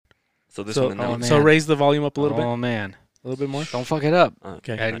So this So- one and that oh, one. man. So raise the volume up a little bit. Oh, man. A little bit more. Don't fuck it up.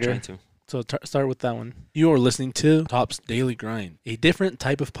 Okay, Edgar. I'm trying to. So start with that one. You are listening to Top's Daily Grind, a different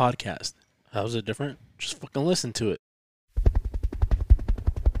type of podcast. How's it different? Just fucking listen to it.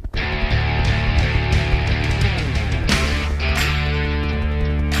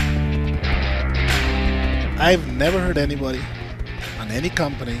 I've never heard anybody on any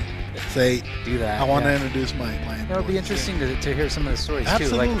company say, Do that. I want to yeah. introduce my That would be interesting to hear some of the stories,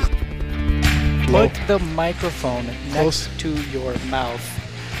 Absolutely. too. Like, put the microphone Close. next to your mouth.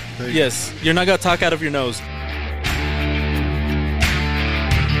 There you Yes, you're not gonna talk out of your nose.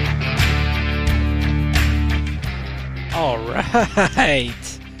 All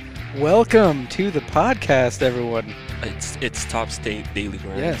right. Welcome to the podcast, everyone. It's Top's Daily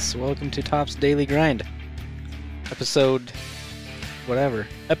Grind. Yes, welcome to Top's Daily Grind. Episode whatever.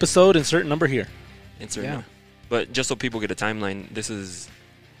 Episode insert number here. Insert Yeah. now. But just so people get a timeline, this is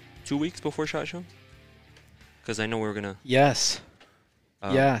 2 weeks before SHOT Show? Because I know we're going to... Yes.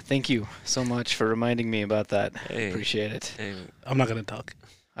 Yeah, thank you so much for reminding me about that. Hey. Appreciate it. Hey, I'm not going to talk.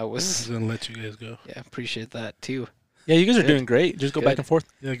 I I'm was just going to let you guys go. yeah, appreciate that too. Yeah, you guys are Good. doing great. Just go Good. back and forth.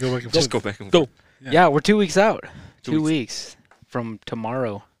 Yeah, go back and just forth. go back and Go. forth. Yeah, we're 2 weeks out. 2 2 weeks from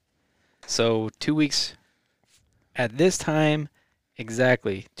tomorrow. So 2 weeks at this time,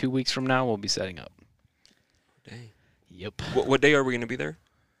 exactly 2 weeks from now, we'll be setting up. Dang. Yep. What day are we going to be there?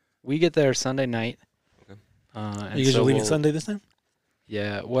 We get there Sunday night. Okay. And You guys so are leaving we'll- Sunday this time?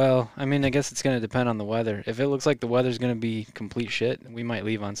 Yeah, well, I mean, I guess it's going to depend on the weather. If it looks like the weather's going to be complete shit, we might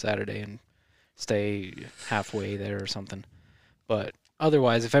leave on Saturday and stay halfway there or something. But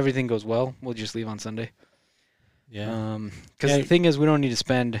otherwise, if everything goes well, we'll just leave on Sunday. Yeah. Because Yeah. the thing is, we don't need to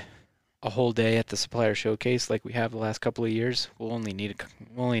spend a whole day at the supplier showcase like we have the last couple of years. We'll only need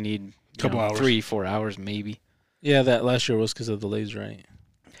Couple hours. 3-4 hours maybe. Yeah, that last year was because of delays, right?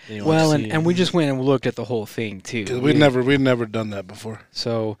 Then you Well, wanted to see and we it. just went and looked at the whole thing too. 'Cause we'd never done that before.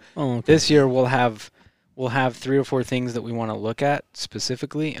 So Oh, okay. this year we'll have 3 or 4 things that we want to look at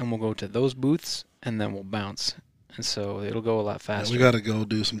specifically, and we'll go to those booths and then we'll bounce. And so it'll go a lot Yeah, faster. we got to go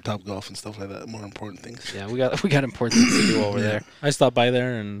do some Top Golf and stuff like that. More important things. Yeah, we got important things to do over Yeah. there. I stopped by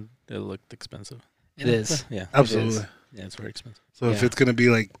there and it looked expensive. It is. Yeah. Absolutely. Yeah, it's very expensive. So if Yeah. it's going to be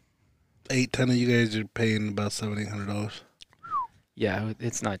like 8-10 of you guys, you're paying about $700-800. Yeah,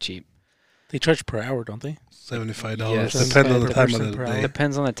 it's not cheap. They charge per hour, don't they? $75. Yes. Depends on the Per time of person the per day. hour.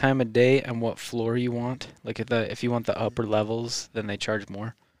 Depends on the time of day and what floor you want. Like if you want the upper levels, then they charge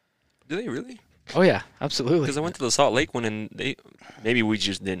more. Do they really? Oh yeah, absolutely. Because I went to the Salt Lake one and maybe we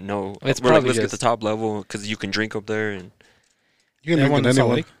just didn't know. It's We're like, probably let's get the just- top level because you can drink up there. And You can Yeah, drink one it in Salt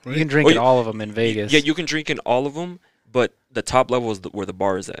anyone, Lake. right? You can drink Oh, at yeah. all of them in Vegas. Yeah, you can drink in all of them, but the top level is where the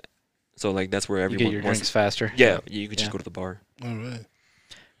bar is at. So like that's where You everyone get your wants drinks faster. Yeah, you can just Yeah. go to the bar. All right.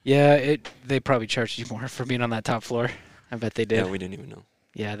 Yeah, they probably charged you more for being on that top floor. I bet they did. Yeah, we didn't even know.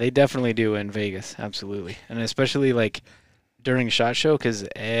 Yeah, they definitely do in Vegas, absolutely, and especially like during SHOT Show because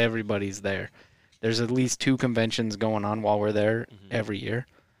everybody's there. There's at least 2 conventions going on while we're there every year,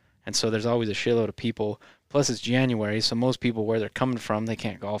 and so there's always a shitload of people. Plus, it's January, so most people where they're coming from, they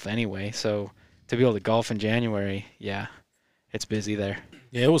can't golf anyway. So to be able to golf in January, yeah, it's busy there.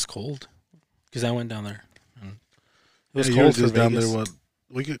 Yeah, it was cold because I went down there. And it was Yeah, you were cold for just down Vegas. there. What?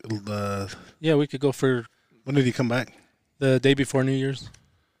 We could. Yeah, we could go for When did you come back? the day before New Year's,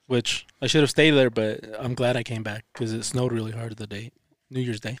 which I should have stayed there, but I'm glad I came back because it snowed really hard the day, New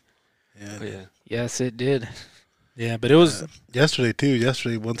Year's Day. Yeah. Oh, yeah. Yes, it did. Yeah, but it was Yesterday too.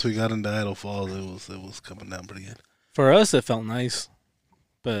 Yesterday, once we got into Idle Falls, it was coming down pretty good. for us. It felt nice,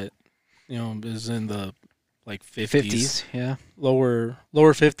 but you know, it was in the like 50s, Yeah. lower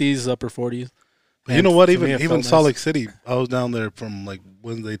 50s, upper 40s. But you And know what? for me, it Even felt Salt nice. Lake City, I was down there from like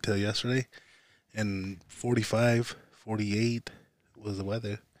Wednesday till yesterday, and 45, 48 was the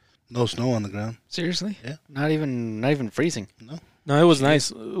weather. No snow on the ground. Seriously? Yeah. Not even freezing. No, it was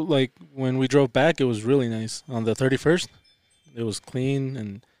nice. Like when we drove back, it was really nice. On the 31st, it was clean.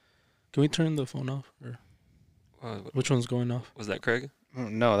 And can we turn the phone off? Or which one's going off? Was that Craig? Oh,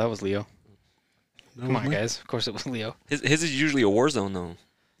 no, that was Leo. No, Come on, man. guys. Of course it was Leo. His is usually a war zone though.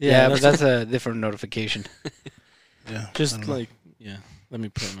 Yeah, but that's a different notification. Yeah. I just don't know. like Let me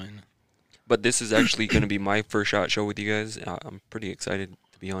put mine. But this is actually going to be my first SHOT Show with you guys. I'm pretty excited,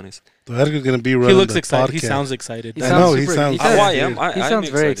 to be honest. So Edgar's gonna be He running looks the excited. He podcast. sounds excited. He I sounds know, he super- sounds- does. Oh, I am. He I'm sounds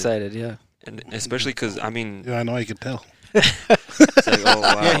very excited, yeah. And especially because, I mean, Yeah, I know. I could tell. it's like, oh,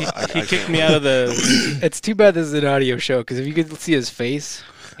 wow. Yeah, he kicked me out of the. It's too bad this is an audio show, because if you could see his face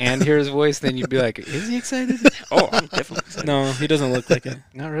and hear his voice, then you'd be like, is he excited? Oh, I'm definitely excited. No, he doesn't look like it.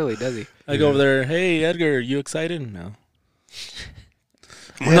 Not really, does he? I go over there. Hey, Edgar, you excited? No.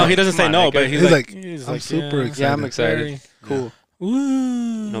 Come on. No, he doesn't Come say on, no, Edgar. but he's He's like, like, I'm super yeah. excited. Yeah, I'm excited. Very Cool.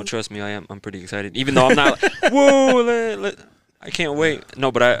 Woo. No, trust me, I am. I'm pretty excited. Even though I'm not. Whoa, I can't wait.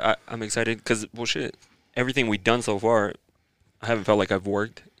 No, but I'm excited because, well, shit. Everything we've done so far, I haven't felt like I've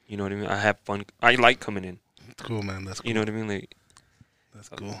worked. You know what I mean? I have fun. I like coming in. That's cool, man. That's cool. You know what I mean? Like, That's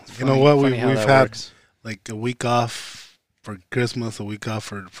cool. It's You know funny- what? funny We've how that had works. like a week off for Christmas, a week off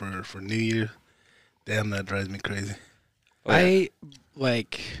for New Year. Damn, that drives me crazy. oh, yeah. I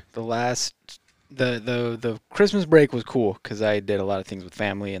like the Christmas break was cool because I did a lot of things with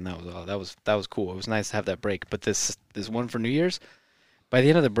family and that was all. That was cool. It was nice to have that break. But this one for New Year's, by the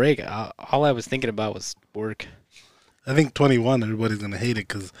end of the break, all I was thinking about was work. I think 21, everybody's gonna hate it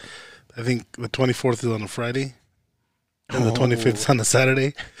because I think the 24th is on a Friday and the 25th is on a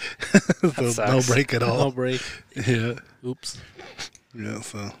Saturday. So no sucks. break at all. No break. Yeah, Oops. yeah.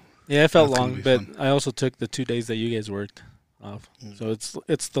 So Yeah, it felt That's gonna long, be but fun. I also took the 2 days that you guys worked off. Mm. So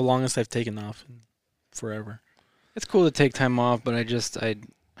it's the longest I've taken off in forever. It's cool to take time off, but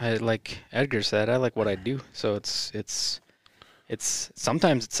I like Edgar said, I like what I do. So it's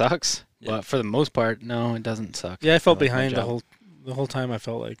sometimes it sucks, Yeah. but for the most part, no, it doesn't suck. Yeah, I felt like my behind the job. whole time. I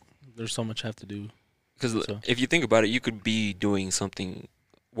felt like there's so much I have to do. Because So- if you think about it, you could be doing something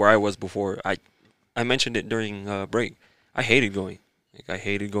where I was before. I mentioned it during break. I hated going. Like, I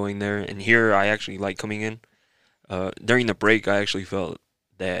hated going there, and here I actually like coming in. During the break, I actually felt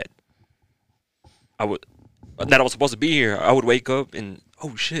that I was supposed to be here. I would wake up and,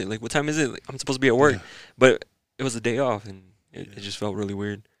 oh shit, like what time is it? Like, I'm supposed to be at work, Yeah. but it was a day off, and it just felt really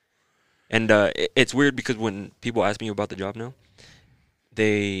weird. And it's weird because when people ask me about the job now,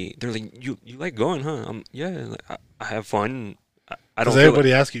 they're like, you like going, huh? Yeah, like, I have fun. I don't does feel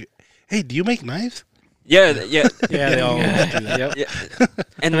everybody ask you, hey, do you make knives? yeah, yeah, Yeah, they all do that. Yep. yeah.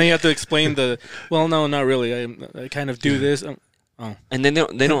 And then you have to explain well, no, not really. I kind of do Yeah. this. And then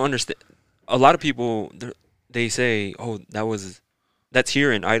they don't understand. A lot of people they say, "Oh, that's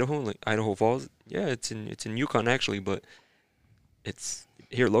here in Idaho, like Idaho Falls." Yeah, it's in Yukon actually, but it's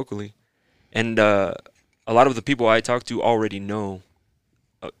here locally. And a lot of the people I talk to already know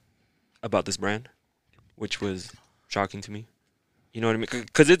about this brand, which was shocking to me. You know what I mean?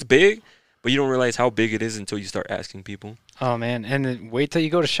 Because it's big, but you don't realize how big it is until you start asking people. Oh man, and then wait till you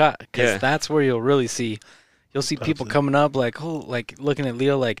go to SHOT because Yeah. that's where you'll really see. You'll see people Absolutely. coming up like, oh, like looking at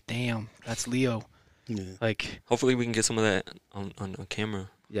Leo like, damn, that's Leo. Yeah. Like, Hopefully, we can get some of that on camera.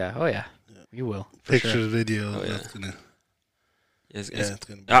 yeah, oh yeah, Yeah. you will. For sure. Pictures, videos. Oh, yeah. That's gonna. It's, Yeah, it's, it's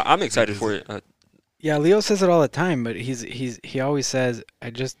gonna. Be, I'm excited for it. Yeah, Leo says it all the time, but he always says,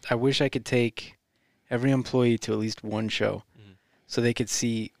 I wish I could take every employee to at least one show, Mhm. so they could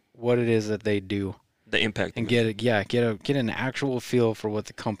see what it is that they do The impact and of it. get an actual feel for what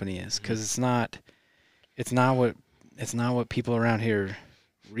the company is, because it's not what people around here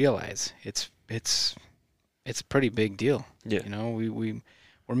realize. It's a pretty big deal. Yeah. You know,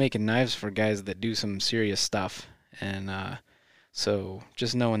 we're making knives for guys that do some serious stuff, and so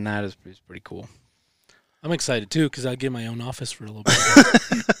just knowing that is pretty cool. I'm excited too because I get my own office for a little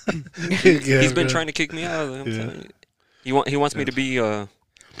bit. He's been trying to kick me out. I'm Yeah. telling you. He wants me to be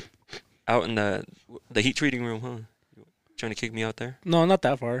out in the heat treating room, huh? Trying to kick me out there? No, not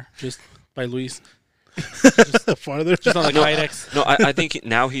that far. Just by Luis. farther. Just on the No. Kydex. No, I think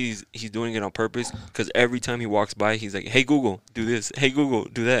now he's doing it on purpose because every time he walks by, he's like, "Hey Google, do this. Hey Google,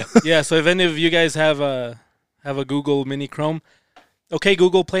 do that." Yeah. So if any of you guys have a Google Mini Chrome, okay,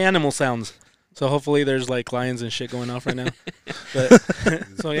 Google, play animal sounds. So hopefully there's like lions and shit going off right now. But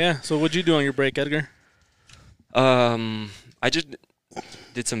so yeah. So what'd you do on your break, Edgar? I just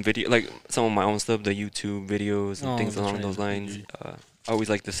did some video, like some of my own stuff, the YouTube videos and Oh, things that's along right. those lines. I always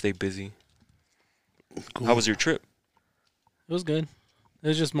like to stay busy. Cool. How was your trip? It was good. It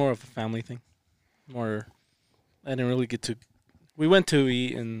was just more of a family thing. I didn't really get to. We went to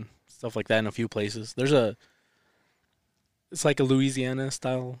eat and stuff like that in a few places. It's like a Louisiana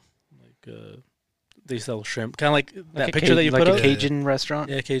style, like they sell shrimp, kind of like that a picture that you put a up. Cajun restaurant.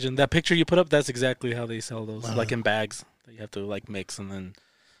 Yeah, Cajun. That picture you put up, that's exactly how they sell those, Wow. like in bags that you have to like mix and then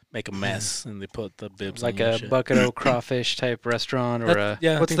make a mess, and they put the bibs Like on you and a shit. bucket o' crawfish type restaurant, or That-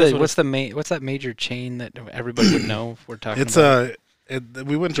 yeah, I what's think that's the what what's that major chain that everybody would know if we're talking It's about?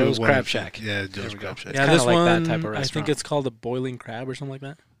 we went to Joe's one- Crab Shack. Yeah, There Joe's we go. Crab Shack. Yeah, kinda this like that one, type of I think restaurant. it's called the Boiling Crab or something like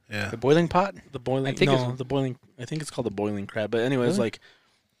that. Yeah. The boiling pot. The boiling. I think it's- the boiling. I think it's called the Boiling Crab. But anyways, Really? like,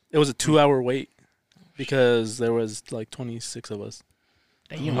 it was a 2-hour wait because there was like 26 of us.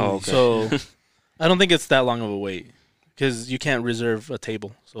 Damn. Oh, okay. So I don't think it's that long of a wait because you can't reserve a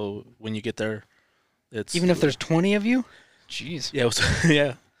table. So when you get there, it's Even if there's 20 of you. Jeez. yeah, it was,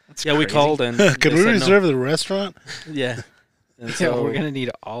 yeah, That's yeah. We crazy. called and Can they we said no. reserve the restaurant? Yeah, And Yeah, so we're gonna need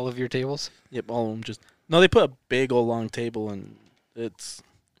all of your tables. Yep, all of them. They put a big old long table, and it's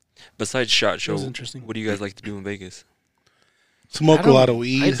Besides SHOT Show, was interesting. what do you guys like to do in Vegas? Smoke I a don't- lot of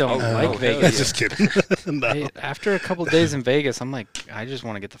weed. I don't like hell Vegas. Just kidding. No. After a couple days in Vegas, I'm like, I just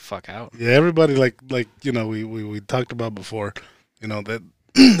want to get the fuck out. Yeah, everybody like we talked about before, that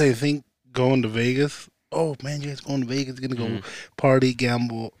they think going to Vegas. Oh man, you guys going to Vegas? Gonna go party,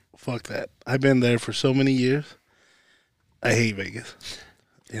 gamble? Fuck that. I've been there for so many years. I hate Vegas.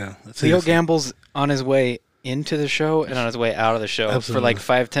 Yeah, Leo gambles on his way into the show and on his way out of the show for like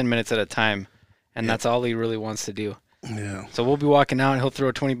Absolutely. 5-10 minutes at a time, and Yeah. that's all he really wants to do. Yeah, So we'll be walking out, and he'll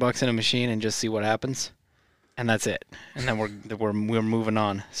throw $20 in a machine and just see what happens, and that's it. And then we're moving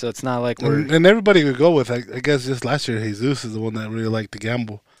on. So it's not like we're and everybody would go with. I guess just last year, Jesus is the one that really liked to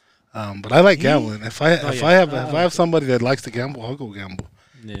gamble. But I like gambling. If I have somebody that likes to gamble, I'll go gamble.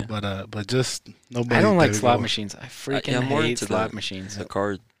 Yeah. But just nobody. I don't like there to slot go. machines. I freaking I'm more hate into slot the- machines. The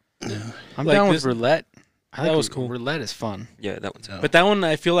card. I'm Like down with this- roulette. I like That was cool. Roulette is fun. Yeah, that one's. Yeah. But that one,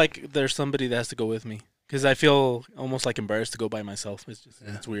 I feel like there's somebody that has to go with me because I feel almost like embarrassed to go by myself.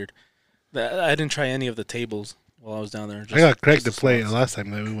 It's weird. I didn't try any of the tables while I was down there. I got Craig to just the play slots. last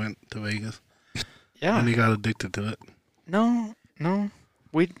time that we went to Vegas, Yeah. and he got addicted to it. No.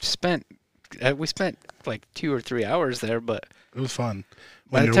 We spent like 2 or 3 hours there, but It was fun.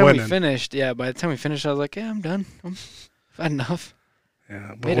 by When the you're time winning. we finished, I was like, yeah, I'm done. I've had enough.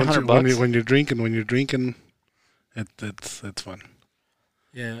 Yeah, Made but $100. when you're drinking, it's fun.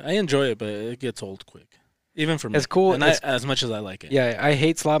 Yeah, I enjoy it, but it gets old quick. Even for me. It's cool. And as much as I like it. Yeah, I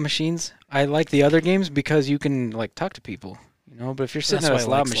hate slot machines. I like the other games because you can like talk to people, But if you're sitting That's at a why I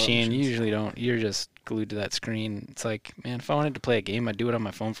slot like slot machine, you machines. usually don't. You're just glued to that screen. It's like, man, if I wanted to play a game, I'd do it on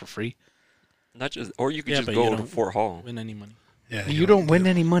my phone for free. Not just, or you could Yeah, just but go you to don't Fort Hall. Win any money. Yeah, You don't win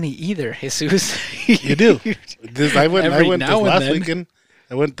any money either, Jesus. You do. I went Every this now and last then. weekend.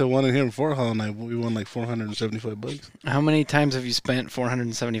 I went to one in here in Fort Hall, and we won like $475. How many times have you spent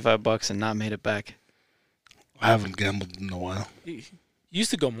 $475 and not made it back? I haven't gambled in a while. You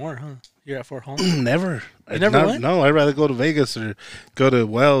used to go more, huh? You're at Fort Hall? Never. You never went? No, I'd rather go to Vegas or go to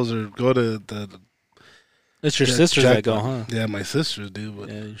Wells or go to the. It's your Jack- sisters that go, Jackpot. huh? Yeah, my sisters do, but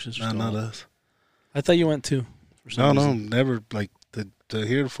Yeah, your sisters not go. us. I thought you went too. for some No, reason. never. Like to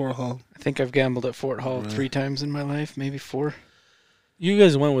here to Fort Hall. I think I've gambled at Fort Hall Really? 3 times in my life, maybe 4. You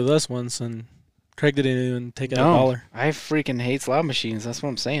guys went with us once, and Craig didn't even take out a No, dollar. I freaking hate slot machines. That's what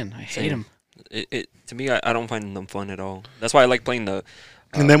I'm saying. I hate Same. them. It to me, I don't find them fun at all. That's why I like playing the.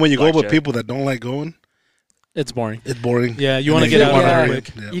 And then when you go with blackjack. people that don't like going, It's boring. it's boring. Yeah, you And want to they get out wanna of hurry. there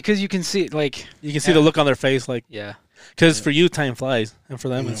quick. Yeah. Because you can see, like, You can see the look on their face, like, yeah. because for you, time flies, and for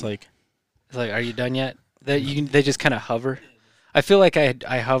them, Yeah. it's like, It's like, are you done yet? They just kind of hover. I feel like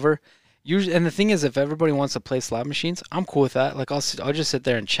I hover. Usually, and the thing is, if everybody wants to play slot machines, I'm cool with that. Like I'll just sit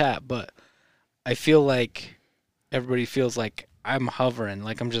there and chat. But I feel like everybody feels like I'm hovering.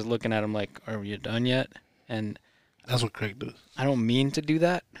 Like I'm just looking at them. Like, are you done yet? And That's what Craig does. I don't mean to do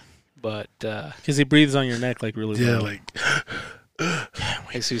that, but because he breathes on your neck like really Yeah, loud.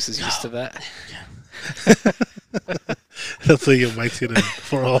 like Jesus is used to that. that's what you might see in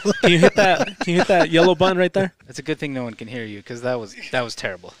Fort Hall. Can you hit that? Can you hit that yellow button right there? It's a good thing no one can hear you because that was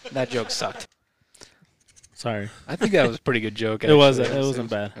terrible. That joke sucked. Sorry, I think that was a pretty good joke. It wasn't- actually. it wasn't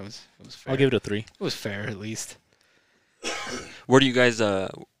bad. It was fair. I'll give it a 3. It was fair at least. Where do you guys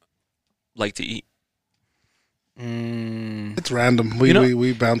like to eat? It's random. We You know-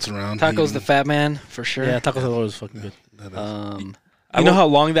 we bounce around. Taco's the fat man for sure. Yeah, Taco Bell was fucking good. That is. You know how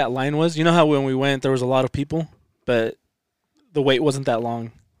long that line was? You know how when we went, there was a lot of people, but the wait wasn't that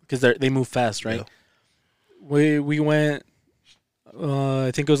long because they move fast, right? Yeah. We went.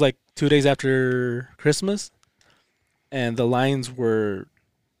 I think it was like 2 days after Christmas, and the lines were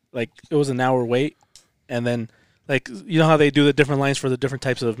like it was an hour wait, and then like you know how they do the different lines for the different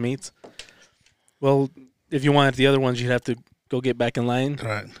types of meats. Well, if you wanted the other ones, you'd have to go get back in line.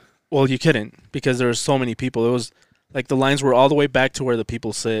 Right. Well, you couldn't because there were so many people. It was like the lines were all the way back to where the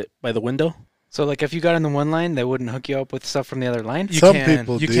people sit by the window. So like if you got in the one line, they wouldn't hook you up with stuff from the other line. You Some can,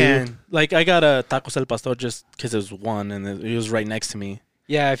 people you do. can. Like I got a tacos al pastor just because it was one and it was right next to me.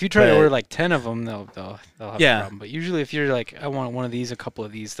 Yeah, if you try to But- order like 10 of them, they'll have Yeah. a problem. But usually if you're like, I want one of these, a couple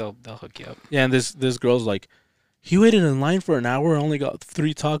of these, they'll hook you up. Yeah, and this girl's like, he waited in line for an hour, only got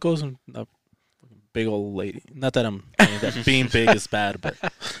 3 tacos, and a big old lady. Not that I'm saying that being big is bad, but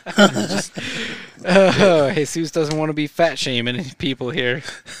Jesus doesn't want to be fat shaming people here.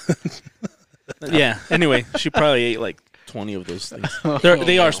 yeah. Anyway, she probably ate like 20 of those things.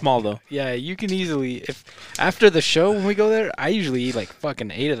 They are small though. Yeah, you can easily if after the show when we go there, I usually eat like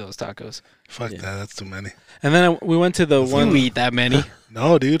fucking 8 of those tacos. Fuck Yeah. that. That's too many. And then we went to the one. You eat that many.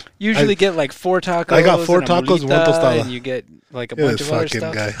 No, dude. Usually get like 4 tacos. I got 4 and a tacos and one molita, tostada. and you get like a You're bunch this of other fucking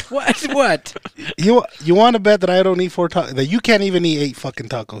stuff. guy. What? You want to bet that I don't eat 4 tacos? That you can't even eat 8 fucking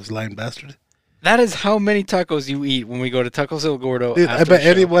tacos, lying bastard. That is how many tacos you eat when we go to Tacos El Gordo. Dude, I after bet the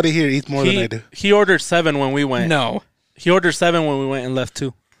show. anybody here eats more than I do. He ordered 7 when we went. No. He ordered 7 when we went and left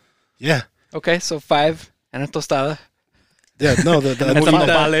 2. Yeah. Okay, so 5 and a tostada. Yeah, no, the And some molita,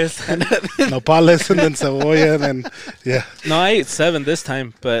 nopales. nopales and then cebolla and then, yeah. No, I ate 7 this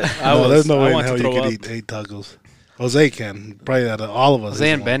time, but There's no way I in want hell to you throw could up. eat 8 tacos. Jose can. Probably out of all of us. Jose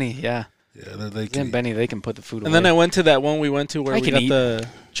he's and one. Benny, yeah. Yeah, they Jose can and eat. Benny, they can put the food And away. then I went to that one we went to where I we can got eat. the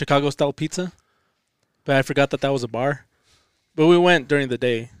Chicago style pizza, but I forgot that was a bar. But we went during the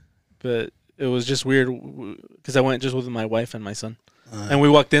day, but it was just weird because I went just with my wife and my son, and we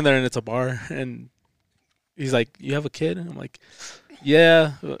walked in there and it's a bar, and he's like, "You have a kid?" And I'm like,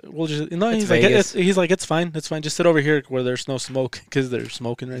 "Yeah, we'll just no." It's He's like, Vegas. he's like, "It's fine, it's fine. Just sit over here where there's no smoke because they're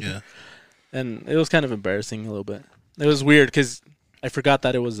smoking right Yeah. now." And it was kind of embarrassing a little bit. It was weird because I forgot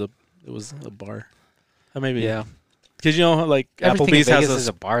that it was a bar. Maybe yeah. because like Everything in Applebee's Vegas has is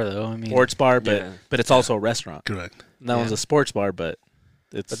a bar, though. I mean, sports bar, Yeah. but it's also a restaurant. Correct. And that one's Yeah. a sports bar, but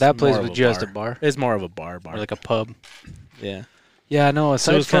it's but that place more of was just a bar. bar. It's more of a bar. Or like a pub. Yeah. Yeah, no,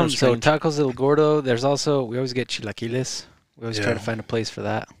 So it aside was kind from of Tacos El Gordo, there's also, we always get chilaquiles. We always try Yeah. to find a place for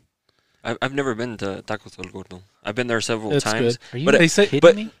that. I've never been to Tacos El Gordo. I've been there several It's times. good. Are you But they say- kidding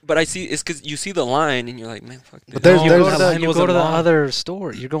But me? but I see it's because you see the line and you're like, man, fuck this. But there's- You there's- go to, That line you wasn't go to the long. other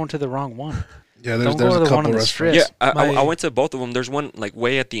store. You're going to the wrong one. Yeah, Don't there's go to a the one couple on the restaurants. strip. yeah, I My- went to both of them. There's one like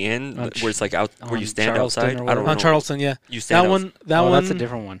way at the end On where it's like out where you on stand Charleston outside. or I don't whatever. know. On Charleston, yeah. You stand That one. That Oh, one. that's a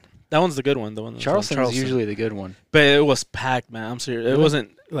different one. That one's the good one. The one that's on Charleston's Charleston. usually the good one. But it was packed, man. I'm serious. It Really?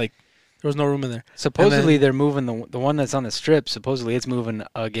 wasn't like there was no room in there. Supposedly they're moving the one that's on the strip. Supposedly it's moving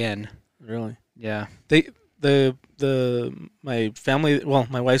again. Really. Yeah. My family, well,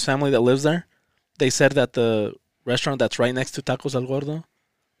 my wife's family that lives there, they said that the restaurant that's right next to Tacos El Gordo,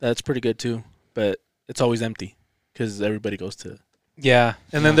 that's pretty good too. But it's always empty because everybody goes to. Yeah.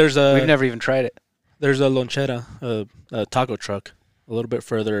 And then there's We've a never even tried it. lonchera, a taco truck, a little bit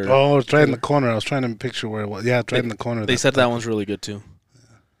further. Oh, it's right in the corner. I was trying to picture where it was. Yeah, it's right in the corner. They said that one's really good too.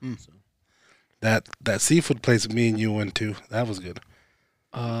 That seafood place me and you went to, that was good.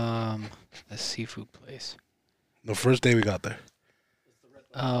 The seafood place. The first day we got there.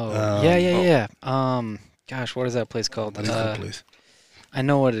 Oh, yeah. Gosh, what is that place called? Marisco place. I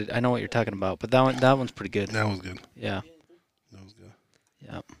know what you're talking about, but that one's pretty good. That was good. Yeah. That was good.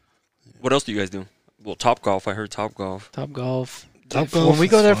 Yeah. What else do you guys do? Well, Top Golf. I heard Top Golf. Top golf. Topgolf When we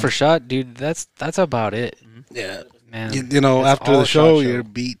go is there fun. for shot, dude, that's about it, Yeah. man. You know, It's after all the a show, shot show. you're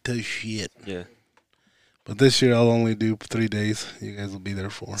beat to shit. Yeah. But this year, I'll only do 3 days. You guys will be there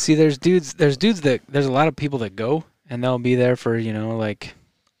for. See, there's a lot of people that go and they'll be there for, they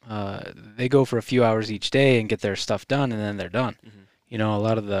go for a few hours each day and get their stuff done and then they're done. Mhm. You know, a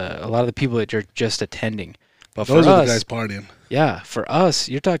lot of the people that are just attending. But Those for are us, the guys partying. yeah, for us,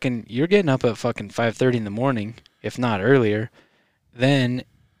 you're getting up at fucking 5:30 in the morning, if not earlier. Then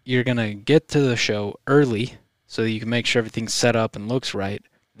you're gonna get to the show early so that you can make sure everything's set up and looks right.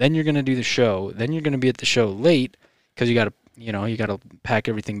 Then you're gonna do the show. Then you're gonna be at the show late because you gotta pack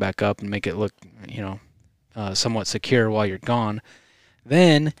everything back up and make it look somewhat secure while you're gone.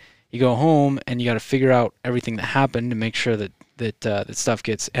 Then you go home and you got to figure out everything that happened to make sure that stuff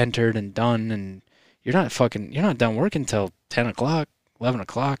gets entered and done, and you're not done working until 10 o'clock, 11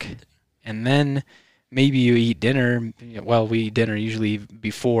 o'clock, and then maybe you eat dinner. Well, we eat dinner usually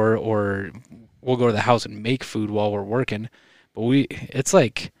before, or we'll go to the house and make food while we're working. But it's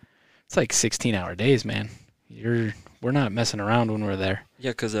like 16-hour days, man. We're not messing around when we're there.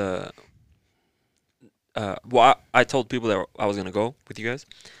 Yeah, because I told people that I was gonna go with you guys,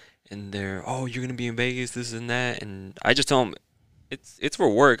 and they're, oh, you're gonna be in Vegas, this and that, and I just tell them it's for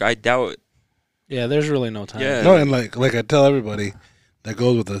work. I doubt. Yeah, there's really no time. Yeah. No, and like I tell everybody that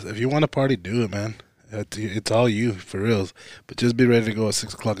goes with us, if you want to party, do it, man. It's all you, for reals. But just be ready to go at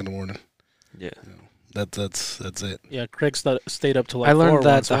 6 o'clock in the morning. Yeah. That's it. Yeah, Craig stayed up till like I learned 4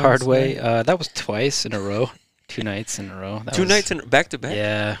 that once, the right? hard way. That was twice in a row. 2 nights in a row. That Two was- nights in back to back.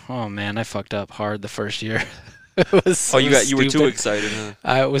 Yeah. Oh man, I fucked up hard the first year. It was so Oh, you were too stupid. excited, huh?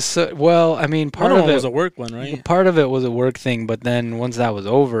 I was so well. I mean, Part part of it it was a work one, right? Part of it was a work thing, but then once that was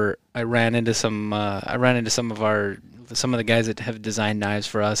over, I ran into some of the guys that have designed knives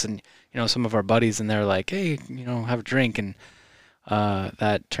for us, and some of our buddies, and they're like, hey, have a drink, and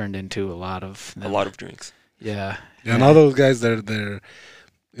that turned into a lot of Drinks. Yeah. And all those guys, they're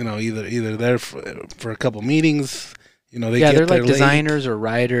either there for a couple meetings, You know, they Yeah, get they're there like late. designers or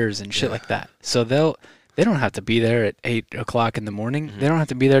writers and shit Yeah. like that. So they don't have to be there at 8 o'clock in the morning. Mhm. They don't have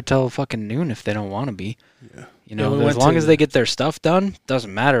to be there till fucking noon if they don't want to be. Yeah. You know, we as went long to- as they get their stuff done,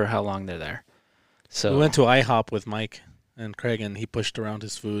 doesn't matter how long they're there. So We went to IHOP with Mike and Craig, and he pushed around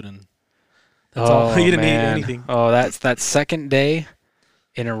his food, and that's all. He didn't eat anything. Oh, that's that second day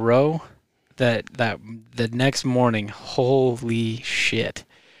in a row. That the next morning, holy shit!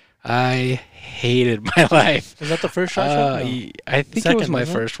 I hated my life. Was that the first shot? show? No. I think it was Second, my wasn't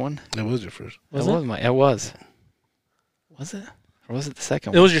it? first one. That was your first. Was it it? was my. It was. Was it? Or was it the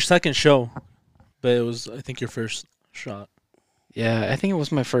second It one? was your second show, but it was, I think, your first shot. Yeah, I think it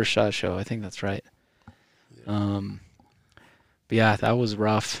was my first shot show. I think that's right. But yeah, that was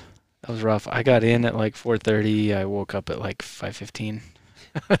rough. That was rough. I got in at like 4:30. I woke up at like 5:15.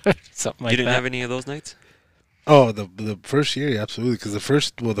 Something like You didn't that. have any of those nights? Oh, the first year, yeah, absolutely. Because the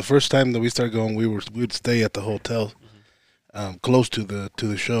first time that we started going, we would stay at the hotel, close to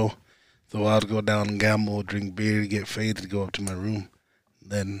the show. So I'd go down and gamble, drink beer, get faded, go up to my room,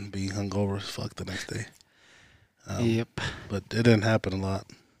 then be hungover as fuck the next day. Yep. But it didn't happen a lot.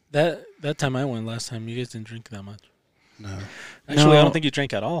 That time I went last time, you guys didn't drink that much. No. Actually, I No. don't think you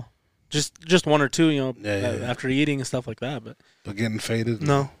drank at all. Just one or two, Yeah. after eating and stuff like that. But But getting faded.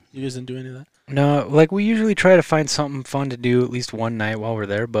 no, you guys didn't do any of that. No, like we usually try to find something fun to do at least one night while we're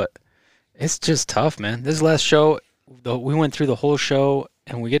there, but it's just tough, man. This last show, we went through the whole show,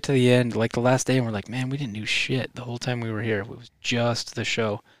 and we get to the end, like the last day, and we're like, man, we didn't do shit the whole time we were here. It was just the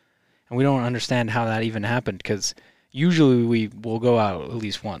show, and we don't understand how that even happened because usually we will go out at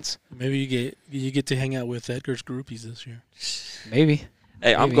least once, Maybe you get to hang out with Edgar's groupies this year. maybe.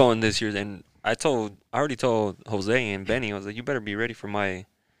 Hey, I'm Maybe. going this year, and I already told Jose and Benny, I was like, you better be ready for my,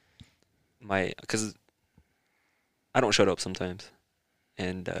 because I don't shut up sometimes,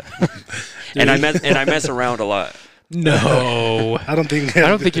 and and I mess around a lot. No, I don't think. I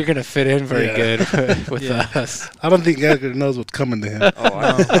don't think you're gonna fit in very Yeah. good with Yeah. us. I don't think Edgar knows what's coming to him.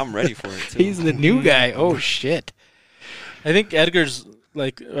 Oh, I'm ready for it too. He's the new guy. Oh shit. I think Edgar's,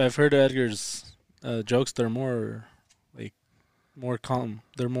 like, I've heard Edgar's jokes. They're more calm.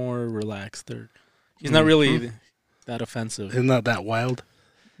 They're more relaxed. He's not really that offensive. He's not that wild.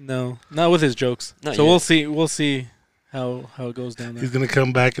 No, not with his jokes. Not So yet. we'll see how it goes down there. He's gonna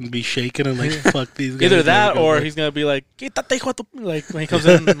come back and be shaking and like fuck these guys. Either that Like, or he's gonna be like, "Quítate, hijo de tu-" like when he comes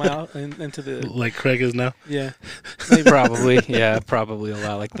into the like Craig is now. yeah. Probably, yeah, probably a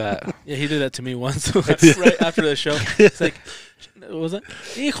lot like that. Yeah, he did that to me once right after the show. It's like, what was it?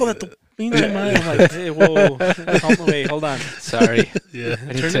 Hijo de tu pinche madre. I'm like, hey, whoa, wait, hold on. Sorry. Yeah.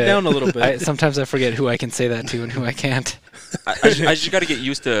 I need Turn to- it down a little bit. Sometimes I forget who I can say that to and who I can't. I just got to get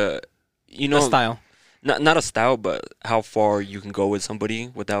used to, The style. not a style, but how far you can go with somebody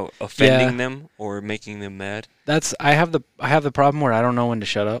without offending them or making them mad. I have the problem where I don't know when to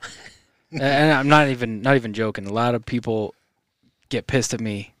shut up, and I'm not even joking. A lot of people get pissed at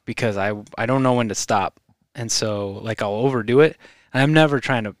me because I don't know when to stop, and so like I'll overdo it. And I'm never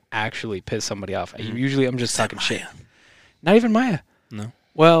trying to actually piss somebody off. Usually I'm just talking shit. Not even Maya. No.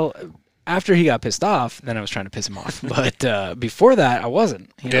 Well, after he got pissed off, then I was trying to piss him off. But before that, I wasn't.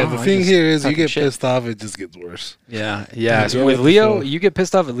 Yeah, the I thing just here is you talking get shit. pissed off, it just gets worse. Yeah. Yeah, So go with with the Leo, flow. you get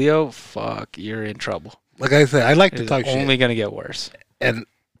pissed off at Leo, fuck, you're in trouble. Like I said, I like to It's talk only shit. gonna get worse. And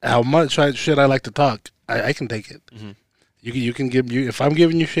how much shit I like to talk, I can take it. Mhm. You can give you if I'm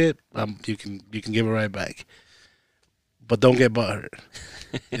giving you shit, you can give it right back. But don't get butthurt.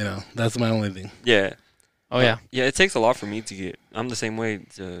 That's my only thing. Yeah. Oh yeah. Yeah, it takes a lot for me to get. I'm the same way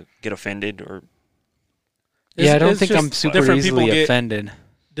to get offended or. Yeah, I don't It's think just I'm super different people easily get- offended.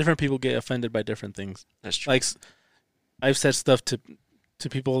 Different people get offended by different things. That's true. Like, I've said stuff to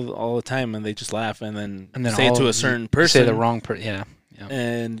people all the time, and they just laugh, and then say it all to a you certain Say person, the wrong person. Yeah.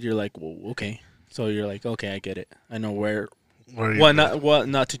 and you're like, well, okay. So you're like, okay, I get it. I know Where what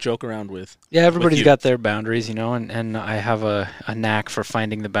not to joke around with. Yeah, everybody's you. got their boundaries, and I have a knack for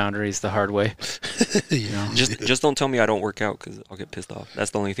finding the boundaries the hard way. Just don't tell me I don't work out because I'll get pissed off.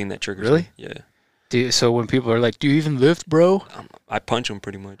 That's the only thing that triggers Really? me. Yeah. So when people are like, "Do you even lift, bro?" I punch them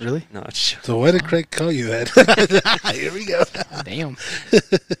pretty much. Really? No, it's So why did Craig call you that? Here we go. Damn.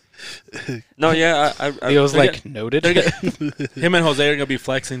 no. Yeah, I Leo's they're like noted. Him and Jose are gonna be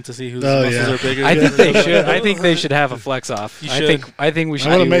flexing to see whose Oh, muscles yeah. are bigger. I think they should. I think they should have a flex off. You I should. think we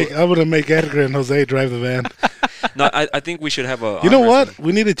should. I'm gonna make Edgar and Jose drive the van. no. I think we should have a. You know arm what? wrestling.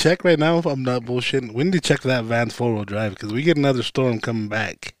 We need to check right now. If I'm not bullshitting, we need to check that van's 4-wheel drive because we get another storm coming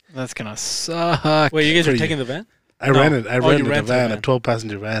back. That's gonna suck. Wait, you guys For are you. taking the van? I No. rented Oh, you the rented the van, van. a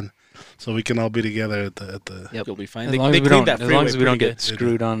 12-passenger van, so we can all be together at the. Yep. You'll be fine. As They long as we cleaned don't, that as long as freeway we don't pretty get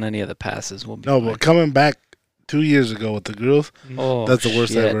screwed on any of the passes, we'll be No, fine. but coming back 2 years ago with the girls. Oh, That's the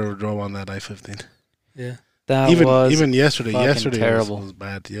worst shit. I've ever drove on that I-15. Yeah. That Even was yesterday. fucking Yesterday terrible. was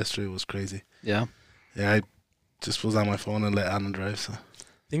bad. Yesterday was crazy. yeah. Yeah, I just was on my phone and let Anna drive. So I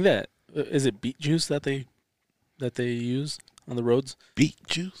think that is it beet juice that they use on the roads. beet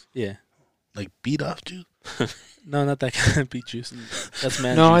juice, Yeah. like beat off juice. No, not that kind of beet juice. That's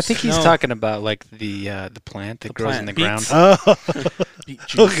man No, juice. I think he's No, talking about like the plant that The grows in plant. the ground. Beets. Oh, beet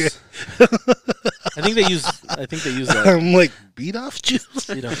juice. okay. I think they use that. I'm like beat off juice.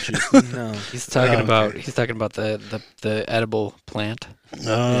 Beet up juice. No. He's talking Oh, about okay. the edible plant.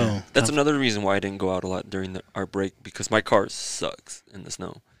 Oh, That's another reason why I didn't go out a lot during our break because my car sucks in the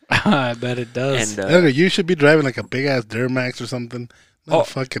snow. I bet it does. And Edgar, you should be driving like a big ass Duramax or something. Not Oh, a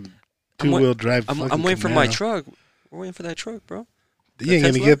fucking I'm wait- 2-wheel drive. I'm fucking waiting for my Camaro. truck. We're waiting for that truck, bro. You ain't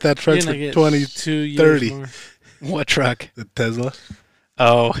gonna Tesla? get that truck You're for gonna get 20. 2 years 30. more. What truck? The Tesla.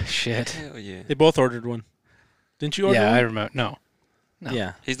 Oh shit. Hell yeah. They both ordered one. Didn't you order Yeah, I one? remember. No,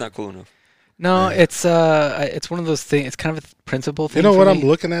 Yeah. He's not cool enough. no, Yeah. it's one of those things. It's kind of a principle thing. You know for what me. I'm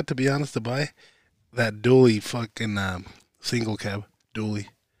looking at, to be honest, to buy? That dually fucking single cab. Dually.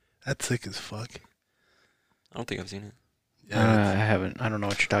 That's sick as fuck. I don't think I've seen it. I haven't. I don't know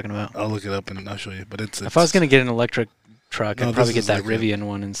what you're talking about. I'll look it up and I'll show you. But it's If I was gonna get an electric truck, No, I'd probably this get is that like a- Rivian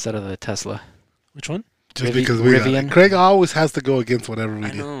one instead of the Tesla. Which one? just Rivi- because we got Rivian. it. Craig always has to go against whatever we I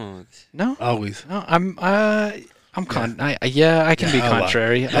do. know. No, Always. no, I'm I can Yeah, be a lot.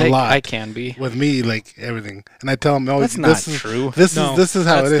 contrary. A lot. I can be. With me, like everything. And I tell him, oh, That's this not is true. this No, is how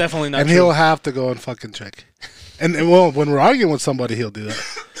that's it is. definitely not And true. he'll have to go and fucking check. And well, when we're arguing with somebody, he'll do that.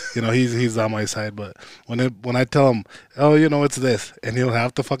 You know, he's on my side. But when I tell him, oh, you know, it's this, and he'll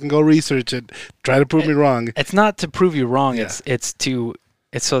have to fucking go research it, try to prove me wrong. It's not to prove you wrong. Yeah. It's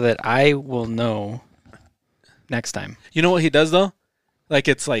so that I will know next time. You know what he does though? Like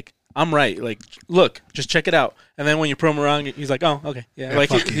it's like I'm right. Like look, just check it out. And then when you prove him wrong, he's like, oh, okay, yeah. Yeah, Like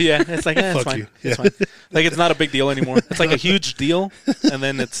fuck you. yeah, it's like it's Fuck fine. you. It's Yeah. fine. Like it's not a big deal anymore. It's like a huge deal. And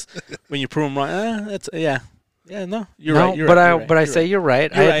then it's when you prove him wrong. It's yeah. No, you're no, right. You're but right, I you're right, but I you're say right. you're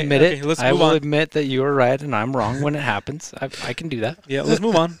right. You're I right. admit Okay, it. let's I move will on. admit that you are right and I'm wrong when it happens. I can do that. Yeah, let's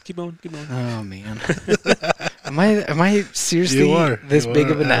move on. Keep going. Keep going. Oh man, am I seriously You are. this You big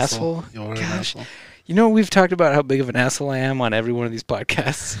are of an asshole? You are an Gosh. asshole. You know, we've talked about how big of an asshole I am on every one of these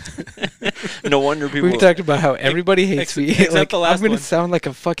podcasts. No wonder people. We've talked about how everybody hates me. except Like, the last I'm going one. to sound like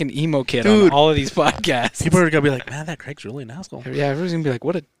a fucking emo kid on Dude. all of these podcasts. People are gonna be like, man, that Craig's really an asshole. Yeah, everyone's going to be like,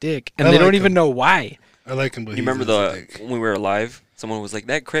 what a dick. And I they like don't even him. know why. I like him, but You he's remember just a the dick. when we were alive? Someone was like,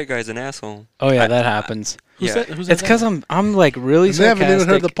 "That Craig guy's an asshole." Oh, yeah, I- that happens. Who Yeah. said? Who said It's because that? I'm like really They haven't even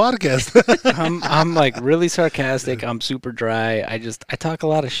heard the sarcastic. podcast. I'm like really sarcastic. I'm super dry. I talk a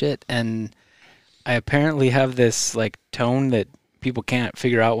lot of shit, and I apparently have this like tone that people can't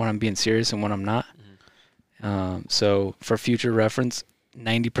figure out when I'm being serious and when I'm not. So for future reference,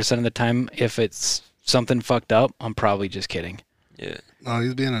 90% of the time, if it's something fucked up, I'm probably just kidding. Yeah, No,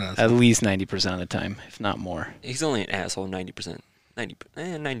 he's being an asshole. At least 90% of the time, if not more. he's only an asshole 90%,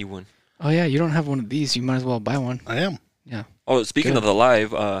 91. Oh yeah, you don't have one of these. You might as well buy one. I am. Yeah. Oh, speaking Good. of the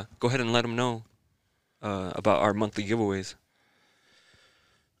live, go ahead and let them know about our monthly giveaways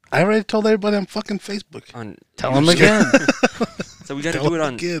I already told everybody on fucking Facebook. on. Tell them again. So we got to Tell do it them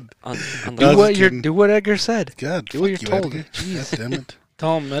on again. on the. do was what kidding. do what Edgar said. God, Do what fuck you're you, told. Edgar. Jeez. God damn it.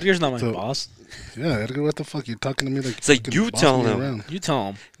 Tell him Edgar's not my So- boss. Yeah, Edgar, what the fuck? You're talking to me like It's like fucking you bossing tell me him. around. You tell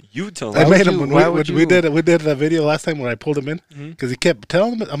him. You tell I them. would made him you- when why we would we you- did that video last time where I pulled him in Mhm. because he kept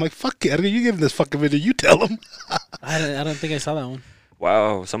telling him. I'm like, fuck you, Edgar, you give him this fucking video. You tell him. I don't think I saw that one.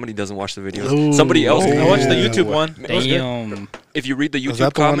 Wow, somebody doesn't watch the videos. Ooh. Somebody else. I watched the Yeah. YouTube one. That was good. Damn. If you read the Was YouTube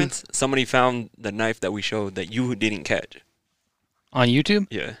that the one? comments, somebody found the knife that we showed that you didn't catch. On YouTube?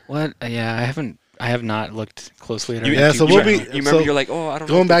 Yeah. What? Yeah, I have not looked closely at our You, Yeah, YouTube so you, we'll channel. be- you remember so you're like, oh, I don't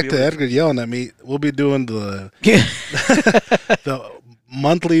know. Going if back they'll to be able Edgar yelling at me, we'll be doing the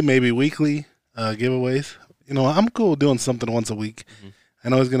monthly, maybe weekly giveaways. You know, I'm cool doing something once a week. Mhm. I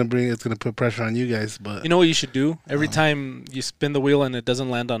know it's gonna put pressure on you guys, but You know what you should do? Every time you spin the wheel and it doesn't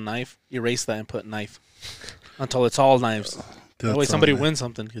land on knife, erase that and put knife until it's all knives. That way that's somebody all right. wins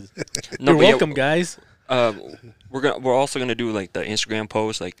something. 'Cause No, you're but yeah, welcome, guys. we're also gonna do like the Instagram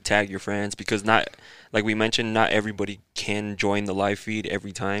post, like tag your friends, because not like we mentioned, not everybody can join the live feed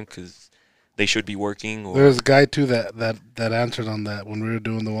every time because they should be working. Or There's a guy too that answered on that when we were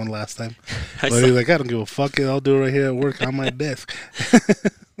doing the one last time. I But saw- he's like, I don't give a fuck. I'll do it right here at work on my desk.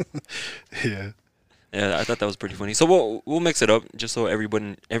 Yeah. yeah, I thought that was pretty funny. So we'll mix it up just so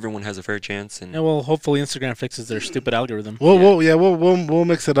everyone has a fair chance. And Yeah, well, hopefully Instagram fixes their stupid algorithm. We'll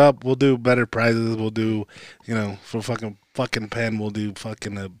mix it up. We'll do better prizes. We'll do, for fucking pen. We'll do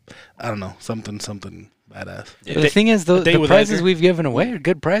fucking I don't know, something badass. Yeah. The thing is, a date the with prizes Edgar? we've given away are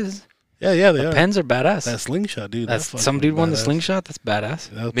good prizes. Yeah, they The are. pens are badass. That slingshot, dude. That's fucking some dude won the badass. slingshot. That's badass.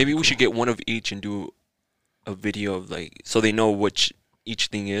 That was Maybe we pretty should get one of each and do a video of like so they know which each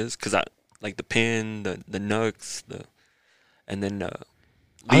thing is because I like the pin, the nugs, and then All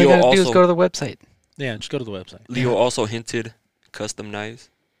you Leo gotta do is go to also the website. Yeah, just go to the website. Leo also hinted custom knives,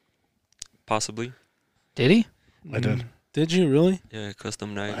 possibly. Did he? I did. Did you really? Yeah,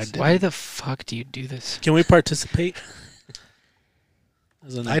 custom knives. I did. Why the fuck do you do this? Can we participate?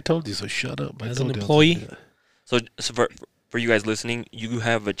 As an, I told you, so shut up. I As told an you I was employee? gonna do that. So for you guys listening, you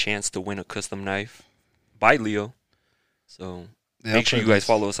have a chance to win a custom knife by Leo. So Yeah, make sure I'll you put guys this.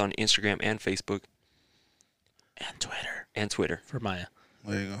 follow us on Instagram and Facebook and Twitter and Twitter. for Maya.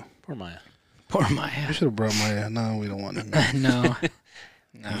 There you go. Poor Maya. Poor We Maya. should have brought Maya. No, we don't want him. No.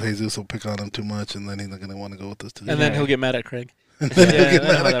 No. Jesus will pick on him too much, and then he's not gonna want to go with us too. And then Yeah. he'll get mad at Craig. And then Yeah, he'll get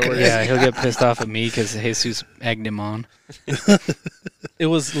that's how mad that at works. Chris. Yeah, he'll get pissed off at me because Jesus egged him on. It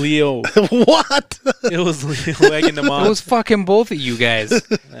was Leo. What? It was Leo egging him It on. was fucking both of you guys.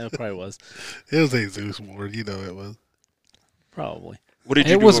 It probably was. It was Jesus more. You know it was. Probably. What did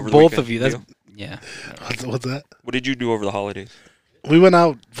you It do was over the both weekend, of you. That's Leo? yeah. What's that? What did you do over the holidays? We went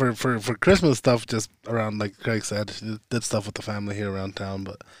out for Christmas stuff just around, like Craig said, did stuff with the family here around town.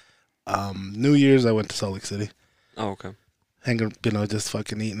 But New Year's I went to Salt Lake City, Oh, okay. hanging, just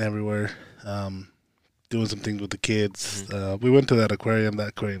fucking eating everywhere, doing some things with the kids. We went to that aquarium. That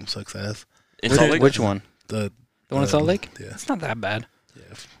aquarium sucks ass. In Which, Salt Lake? which one? The The one in Salt Lake? Yeah. It's not that bad.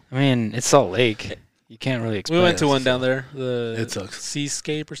 Yeah. I mean, it's Salt Lake. You can't really expect. We went to it. one down there. The It sucks.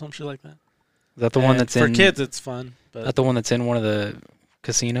 Seascape or some shit like that. Is that the one And that's for in? kids? It's fun. But That the one that's in one of the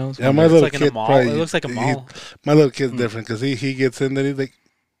casinos? Yeah, my it's little like in a kid mall. probably- It looks like a mall. My little kid's different because he gets in there. He's like,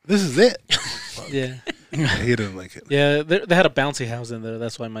 "This is it." Yeah. He didn't like it. Yeah, they had a bouncy house in there.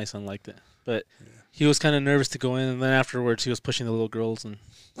 That's why my son liked it. But he was kind of nervous to go in, and then afterwards he was pushing the little girls, and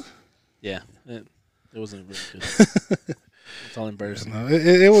yeah, it wasn't really good. It's all embarrassing. No,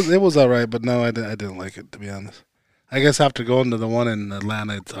 it was all right, but no, I didn't like it, to be honest. I guess after going to the one in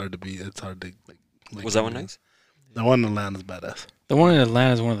Atlanta, it's hard to like Was that one nice? The one in Atlanta is badass. The one in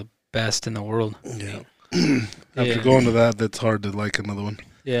Atlanta is one of the best in the world. Yeah. After Yeah. going to that, that's hard to like another one.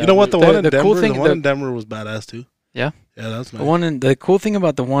 Yeah, You know what? The The- one in the Denver, cool thing- the one the- in Denver was badass too. Yeah? Yeah, that's nice. The cool thing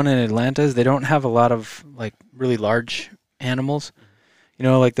about the one in Atlanta is they don't have a lot of like really large animals. You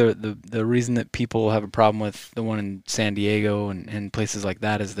know, like the reason that people have a problem with the one in San Diego and places like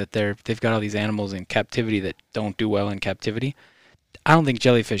that is that they've got all these animals in captivity that don't do well in captivity. I don't think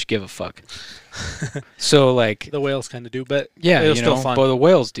jellyfish give a fuck. So like the whales kind of do, but yeah, it was you still know, fun. but the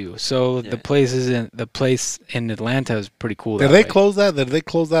whales do. So Yeah. the place in Atlanta is pretty cool. Did that they way. close that? Did they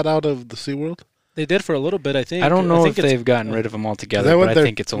close that out of the SeaWorld? They did for a little bit, I think. I don't know if think it's- they've gotten rid of them 'Cause altogether, I but went I there,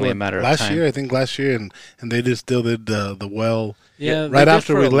 think it's only a matter of last time. year. I think last year, and they just still did the well. Yeah, they Right did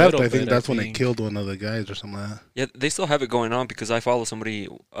after for we a left, little I think bit, that's when they think. killed one of the guys or something like that. Yeah, they still have it going on because I follow somebody,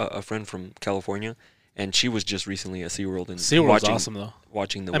 a friend from California, and she was just recently at SeaWorld and SeaWorld's awesome though.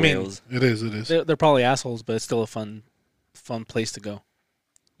 watching the I mean, whales. It is. It is. They're probably assholes, but it's still a fun place to go.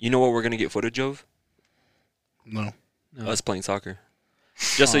 You know what we're gonna get footage of? No. No. Us playing soccer.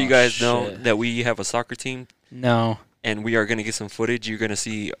 Just so Oh, you guys know shit. that we have a soccer team, No. and we are gonna get some footage. You're gonna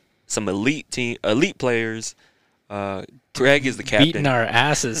see some elite players. Craig is the captain. Beating our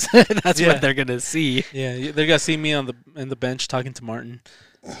asses. That's Yeah. what they're gonna see. Yeah, they're gonna see me on the bench talking to Martin.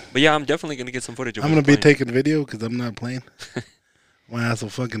 But yeah, I'm definitely gonna get some footage of I'm us gonna be playing. taking video because I'm not playing. My ass will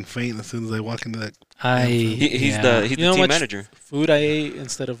fucking faint as soon as I walk into that. He's yeah. the You team know how much manager. food I ate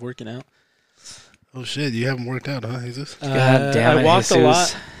instead of working out. Oh shit! You haven't worked out, huh, Jesus? God damn I it, walked a Jesus.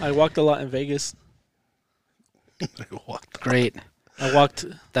 lot. I walked a lot in Vegas. What? Great. I walked.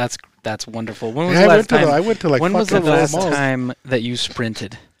 That's wonderful. When was Yeah, the last time? I went to like when was the fucking last malls. time that you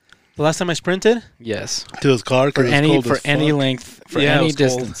sprinted? The last time I sprinted, Yes. to his car? 'Cause For it was any cold for as any fuck. length for Yeah, it any was cold.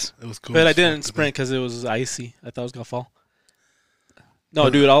 distance. It was cool. but as I didn't fuck sprint because it was icy. I thought it was gonna fall. No,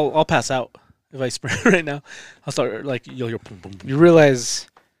 dude, I'll pass out if I sprint right now. I'll start like you'll hear boom, boom, boom. You realize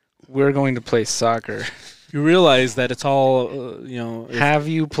we're going to play soccer. You realize that it's all if- Have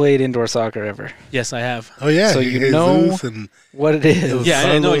you played indoor soccer ever? yes, I have. Oh yeah. So he- you Jesus know- and What it is? was Yeah,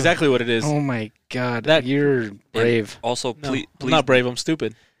 I know Solo. exactly what it is. Oh my God, That- you're brave. Also, No, please, I'm not brave. I'm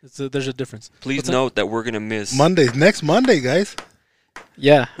stupid. There's a difference. please What's that? note that we're gonna miss. next Monday, guys.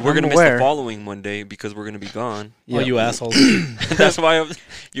 Yeah, We're I'm gonna miss aware. the following Monday because we're gonna be gone. Oh, Yeah. you assholes. That's why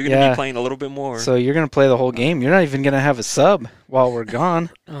you're gonna Yeah. be playing a little bit more. So you're gonna play the whole game. You're not even gonna have a sub while we're gone.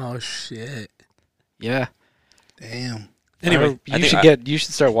 Oh shit. Yeah. Damn. Anyway, you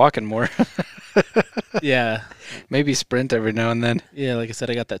should start walking more. yeah, Maybe sprint every now and then. yeah. Like I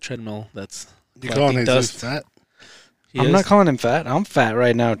said, I got that treadmill. That's You calling collecting Jesus dust. fat? He I'm is. not calling him fat. I'm fat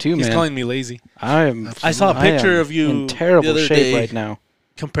right now too, He's man. calling me lazy. I saw a I am picture of you in terrible the other shape day. right now.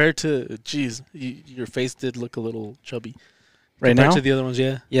 Compared to, geez, your face did look a little chubby. Right Compared now, to the other ones,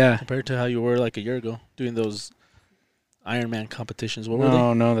 yeah. yeah. Compared to how you were like a year ago doing those Ironman competitions. What were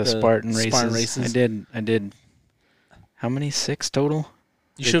No, they? the Spartan races. Spartan races. I did. How many? 6 total.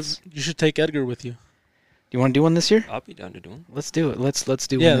 You should take Edgar with you. Do you want to do one this year? I'll be down to do it. Let's do it. Let's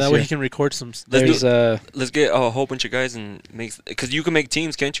do Yeah, one this that way year. he can record some. There's Let's get a whole bunch of guys and make, because you can make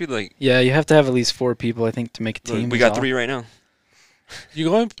teams, can't you? Like, yeah, you have to have at least 4 people, I think, to make a team. we is got all. 3 right now. You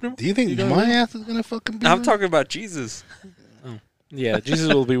going? Primo? Do you think You gonna my go? ass is gonna fucking be? I'm there? talking about Jesus. Yeah, Jesus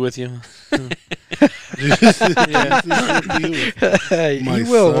will be with you. He My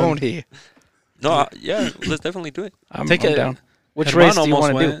will, son. won't he? No, yeah, let's definitely do it. I'm Take it down. Which Herman race do you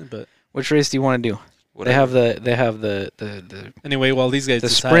almost want to do? went, but Which race do you want to do? They have the anyway, while these guys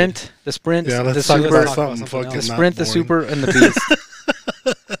decide. sprint, Yeah, the let's talk super, about something something fucking else. the not sprint, the boring. super, and the beast.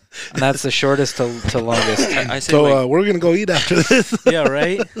 And that's the shortest to longest. I say So like we're gonna go eat after this. Yeah,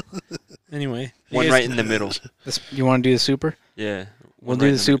 right. Anyway, you one guys- right in the middle. You want to do the super? Yeah. We'll one do right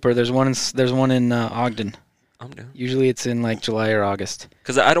the in super. There's one in Ogden. I'm down. Usually it's in like July or August.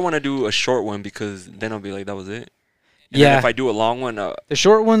 Because I don't want to do a short one because then I'll be like, that was it. And Yeah. then if I do a long one, The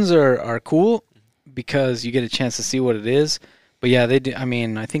short ones are cool because you get a chance to see what it is. But yeah, they do. I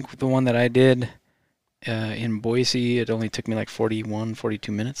mean, I think the one that I did in Boise, it only took me like 41,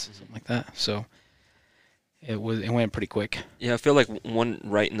 42 minutes, something like that. So it went pretty quick. yeah, I feel like one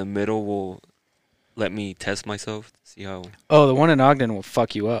right in the middle will let me test myself, see how. Oh, the one in Ogden will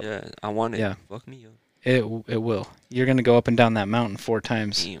fuck you up. Yeah, I want it. Yeah. Fuck me up. It will. You're gonna go up and down that mountain 4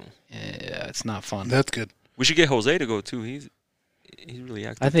 times. Damn. Yeah, it's not fun. That's good. We should get Jose to go too. He's really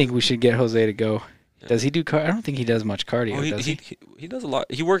active. I think we should get Jose to go. Yeah. Does he do I don't think he does much cardio, Oh, does he? he does a lot.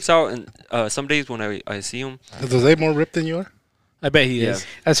 He works out, and some days when I see him, Is Jose more ripped than you are? I bet he Yeah. is.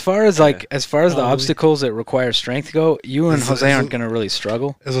 As far as the Probably. obstacles that require strength go, you and Is- Jose is- aren't gonna really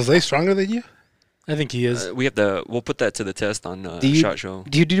struggle. Is Jose stronger than you? I think he is. we'll put that to the test on Do you- Shot Show.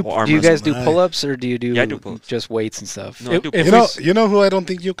 Do you do Well, arm do you guys wrestle. do pull-ups or do you do, Yeah, I do pull-ups. just weights and stuff? No, I do If pull-ups. we You know who I don't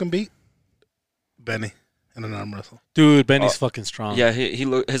think you can beat? Benny in an arm wrestle. Dude, Benny's fucking strong. Yeah,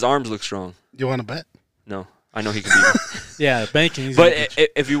 his arms look strong. You want to bet? No, I know he can beat him. Yeah, Benny can easily But beat you.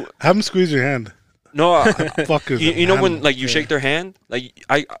 if you Have him squeeze your hand. no, Fuckers. you know when like you Yeah. shake their hand, like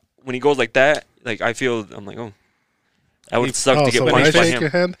when he goes like that, like I feel I'm like, oh, that would suck Oh, to get so when I punched by shake him. your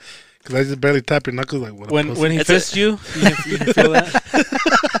hand, because I just barely tap your knuckles like what a when pussy. he It's a- fists you, you can feel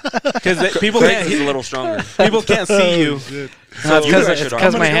that. Because people Craig can't is a little stronger. people can't see you. Oh, shit. No, it's you because guys should it's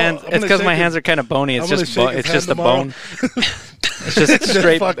 'cause arm my wrestle. hands I'm it's gonna because shake my his- hands are kind of bony. It's I'm gonna just shake his it's hand just the tomorrow. bone. It's just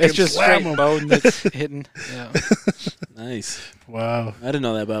straight. fucking It's just slam straight him. bone that's hitting. Yeah. Nice. Wow. I didn't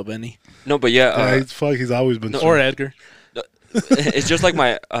know that about Benny No, but yeah, Yeah, he's always been no, strong. or Edgar. it's just like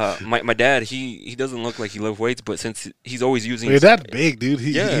my dad. He doesn't look like he lifts weights, but since he's always using, You're that big, dude.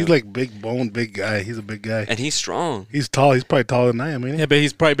 Yeah. He's like big bone, big guy. He's a big guy. and he's strong. He's tall. He's probably taller than I am, ain't he? Yeah, but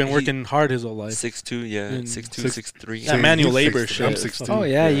he's probably been He- working hard his whole life. 6'2", yeah, Mm. 6'2", Six- 6'3". Yeah, manual He's labor 6'3". shit. I'm 6'2". Oh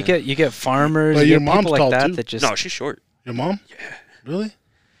yeah, Yeah. you get farmers. But you your get mom's people like tall, that too. that just No, she's short. Your mom? Yeah. Really?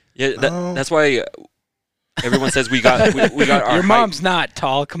 Yeah, Oh. that's why everyone says we got our Your height. mom's not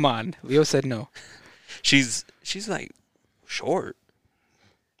tall. Come on, Leo said no. She's like short.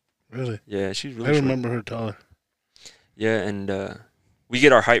 Really? Yeah, she's really I short. remember her taller. Yeah, and we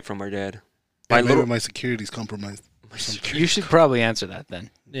get our height from our dad. Yeah, My maybe little my security's compromised. You should probably answer that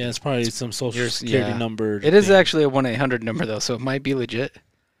then. Yeah, it's probably some social Yours- security yeah. number. It is thing. actually a 1-800 number though, so it might be legit.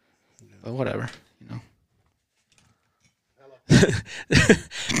 But whatever, you know.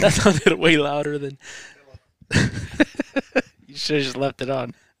 That sounded way louder than. You should have just left it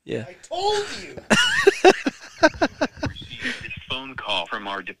on. Yeah. Told you. This phone call from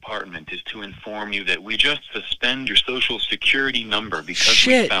our department is to inform you that we just suspend your social security number because we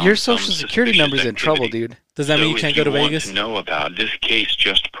Shit, found your some social security suspicious number's in trouble, activity. dude. Does that mean So you can't if go to you want Vegas? to know about this case,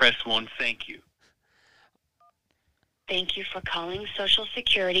 just press 1. Thank you. Thank you for calling Social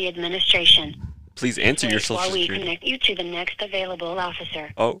Security Administration. Please answer your Wait social while we security. connect you to the next available officer.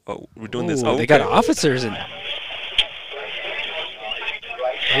 Oh, we're doing this. Ooh, Oh, they got okay. officers in.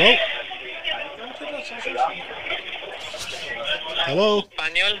 Hello? Hello?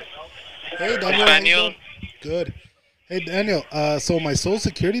 Español. Hey, Daniel. how you doing? Good. Hey, Daniel. So my social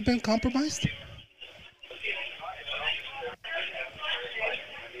security been compromised?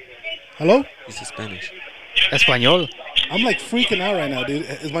 Hello? He's Spanish. Espanol. I'm like freaking out right now, dude.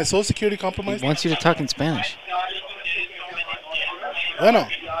 Is my social security He compromised? wants you to talk in Spanish. Bueno.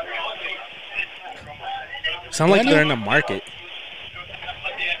 Sound like Daniel? they're in a market.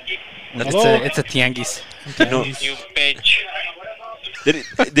 It's a tianguis. No. You bitch. Did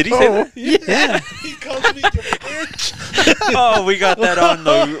he say that? Yeah. He calls me your bitch. Oh, we got that on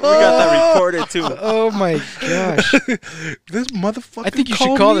the. We got that recorded too. Oh my gosh! This motherfucker. I think you should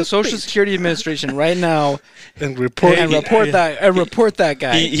called call me the a Social bitch. Security Administration right now and report. and Hey, report that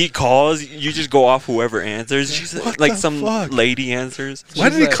guy. He calls. You just go off whoever answers. She's What like the some fuck? lady answers. Why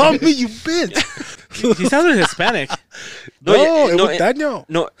did he like- call me you bitch? He sounded Hispanic. No, yeah, it no, was Daniel.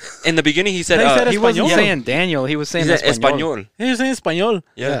 No, in the beginning he said. No, he said He wasn't Espanol. saying Daniel. He was he saying said Espanol. español. He was saying Espanol.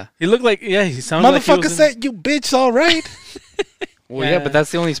 Yeah. He looked like, he sounded like he Motherfucker was in- said you bitch. All right. Well, yeah, but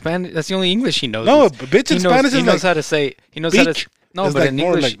that's the only Spanish. That's the only English he knows. No, is- but bitch he in knows, Spanish he is knows like how to say. He knows how to. beach. No, It's but like in more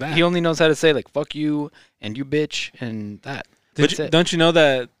English, like that. he only knows how to say like "fuck you" and "you bitch" and that. That's it. Don't you know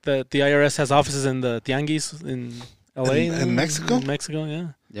that the IRS has offices in the tianguis in L.A. In Mexico? In Mexico, yeah.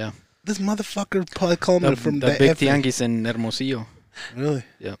 Yeah, this motherfucker probably called me the, from the the big F- tianguis in Hermosillo. Really?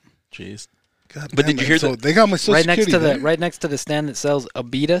 Jeez. God But damn did you it. hear so that- they got my social Right next security to the there? right next to the stand that sells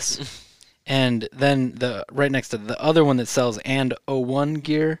Abitas, and then the right next to the other one that sells and O1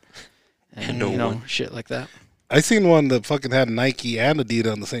 gear, and And you know O1. shit like that. I seen one that fucking had Nike and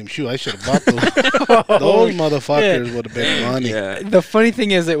Adidas on the same shoe. I should have bought those. Those motherfuckers would have been money. Yeah. The funny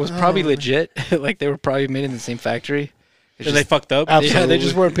thing is, it was probably legit. Like they were probably made in the same factory. It's And they just- fucked up. yeah, they Absolutely.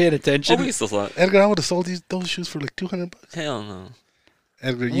 just weren't paying Oh, attention. we still saw it. Edgar, I would have sold those shoes for like $200. Hell no.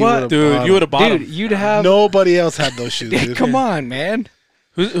 Edgar, you What? would've Dude, bought you would have bought Dude, them. you'd have. Nobody else had those shoes, dude. Come on, man.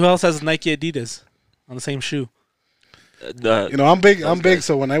 Who else has Nike Adidas on the same shoe? You know, I'm big. I'm Those big. guys.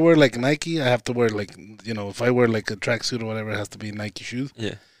 So when I wear like Nike, I have to wear like, you know, if I wear like a tracksuit or whatever, it has to be Nike shoes.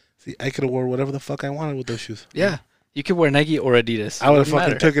 Yeah. See, I could have wore whatever the fuck I wanted with those shoes. Yeah, you could wear Nike or Adidas. I would have Doesn't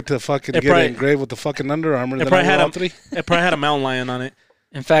fucking matter. took it to fucking It get probably- it engraved with the fucking Under Armour. It Then probably I had wore all a- three. It probably had a mountain lion on it.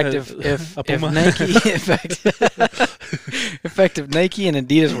 In fact, a if Puma. Nike, in fact, if Nike and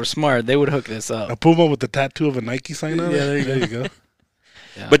Adidas were smart, they would hook this A up. Puma with the tattoo of a Nike sign on it. Yeah, there you go. There you go.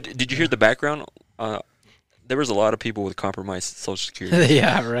 Yeah. But did you hear the background? There was a lot of people with compromised social security.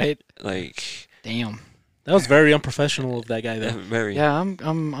 Yeah, right. Like, Damn. That was very unprofessional of that guy, though. very. Yeah,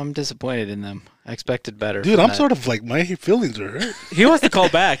 I'm disappointed in them. I expected better. Dude, from I'm that. sort of like my feelings are hurt. He wants to call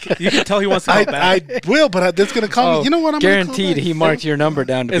back. You can tell he wants to call I back. will, but that's gonna call me. You know what? I'm gonna call guaranteed. back. He marked your number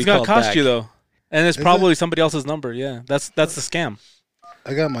down to It's be gonna called cost back. you though, and it's Is probably somebody else's number. Yeah, that's the scam.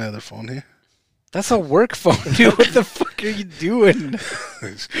 I got my other phone here. That's a work phone, dude. What the fuck are you doing?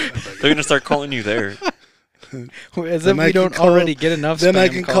 They're gonna start calling you there. As Then if I we can don't call already him- get enough. Then I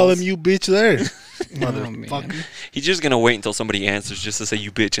spam can call calls. him you bitch there. Oh, man. Motherfucker. He's just gonna wait until somebody answers just to say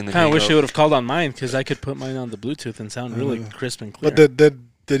you bitch and then Kind of hang wish up. he would have called on mine because I could put mine on the Bluetooth and sound really crisp and clear. But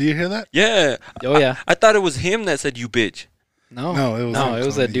did you hear that? Yeah. Oh yeah. I thought it was him that said you bitch. No. No, it was no. him It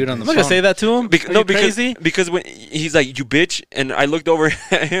was calling that dude you on the I'm not gonna phone. say that to him. Bec- Are no, you because crazy? because when he's like you bitch, and I looked over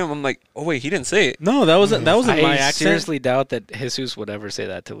at him, I'm like, oh wait, he didn't say it. No, that wasn't I my accent. seriously doubt that Jesus would ever say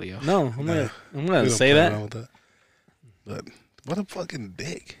that to Leo. No, I'm Nah. gonna We don't say play that. around with that. But what a fucking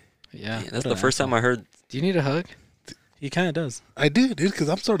dick. Yeah. Yeah, that's the first time I heard. Do you need a hug? He kind of does. I did, dude, because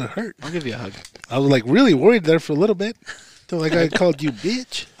I'm sort of hurt. I'll give you a hug. I was like really worried there for a little bit. Till like I called you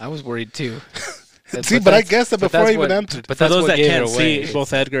bitch. I was worried too. See, but I that's- guessed that but before I that's even what- answered. But For that's those what that gave can't it away. see,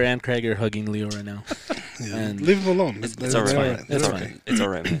 both Edgar and Craig are hugging Leo right now. Yeah, and- leave him alone. It's all right. It's It's all fine. right. It's all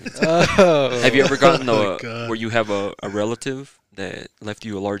right, man. Oh. Have you ever gotten Oh, my God. where you have a relative that left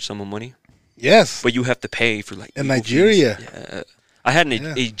you a large sum of money, Yes. but you have to pay for like In legal Nigeria. fees? Yeah. I had an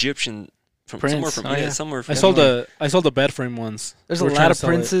Yeah. Egyptian from Prince. somewhere from Oh, yeah. somewhere from I sold a bed frame once. There's We a were trying lot to of sell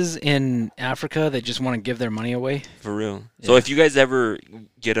it. princes in Africa that just want to give their money away. for real. So Yeah. if you guys ever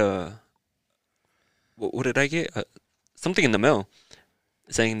get what did I get? Something in the mail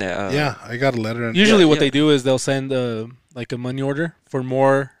saying that. Yeah, I got a letter. And Usually, Yeah, what yeah. they do is they'll send like a money order for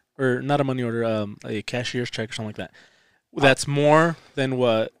more, or not a money order, a cashier's check or something like that. That's more than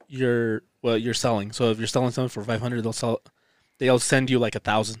what you're selling. So if you're selling something for $500, they'll send you like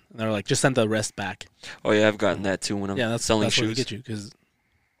 1,000, and they're like, just send the rest back. Oh yeah, I've gotten that too when I'm Yeah, that's selling what we shoes. get you because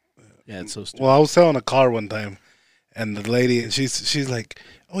it's so stupid. Well, I was selling a car one time, and the lady, she's like,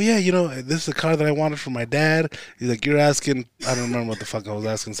 "Oh yeah, you know, this is a car that I wanted for my dad." He's like, "You're asking, I don't remember what the fuck I was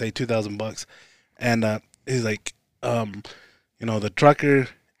asking, say $2,000," and he's like, "You know, the trucker,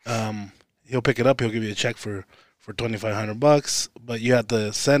 he'll pick it up. He'll give you a check for $2,500, but you have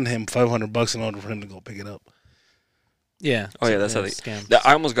to send him $500 in order for him to go pick it up." Yeah. Oh yeah, that's how they. scam.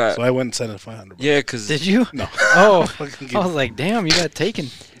 I almost got. So I went and sent him $500. Yeah, because Did you? No. Oh, Fucking I give- was like, damn, you got taken.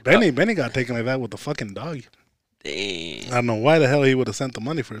 Benny got taken like that with the fucking dog. I don't know why the hell he would have sent the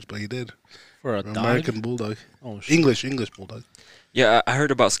money first, but he did. For a An dog. American bulldog, Oh shit. English bulldog. Yeah, I heard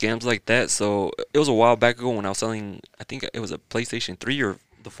about scams like that. So it was a while back ago when I was selling. I think it was a PlayStation 3 or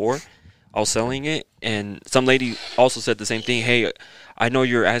the 4, I was selling it, and some lady also said the same thing. Hey, I know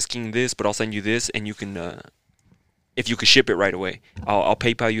you're asking this, but I'll send you this, and you can, if you could ship it right away, I'll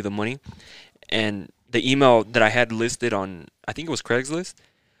PayPal you the money. And the email that I had listed on, I think it was Craigslist,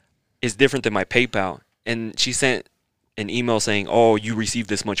 is different than my PayPal. And she sent an email saying, "Oh, you received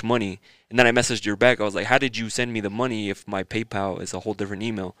this much money." And then I messaged her back. I was like, "How did you send me the money if my PayPal is a whole different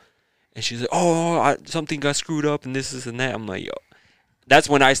email?" And she's like, "Oh, something got screwed up and this and that." I'm like, "Yo." That's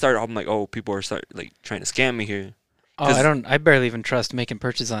when I started. I'm like, "Oh, people are trying to scam me here." Oh, I barely even trust making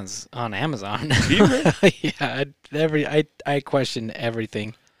purchases on Amazon. Do you really? Yeah, I question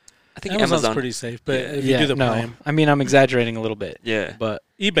everything. I think Amazon's Amazon pretty safe, but if Yeah, you do the no. Prime, I mean, I'm exaggerating a little bit, Yeah. but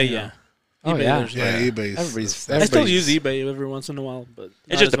eBay, you yeah. know. Oh, eBay, yeah. there's- Yeah, eBay. Everybody's- I still use everybody's- eBay every once in a while, but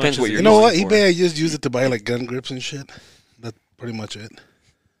It not just as much depends as what it you're You know what? using for. eBay, I just use it to buy like gun grips and shit. That's pretty much it.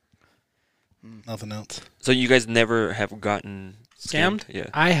 Nothing else. So you guys never have gotten Scammed? Yeah.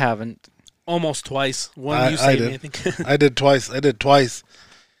 I haven't. almost twice. One I you saved me, did. I think. I did twice. I did twice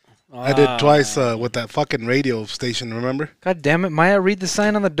Ah. with that fucking radio station. Remember? God damn it, Maya! Read the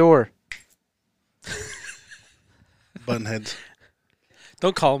sign on the door. Buttonheads.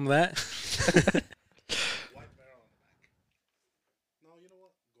 Don't call him that.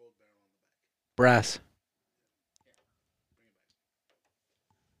 Brass.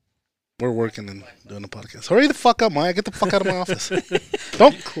 We're working and doing a podcast. Hurry the fuck up, Maya. Get the fuck out of my office.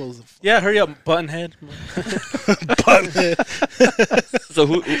 Don't close the Yeah, hurry up, buttonhead. buttonhead. So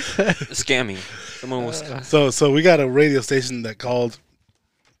who scamming? Someone was. So we got a radio station that called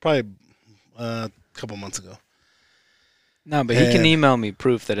probably a couple months ago. No, but he can And- email me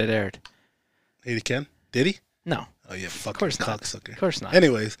proof that it aired. He can? Did he? No, Oh yeah, fucking course not. cocksucker. of course not.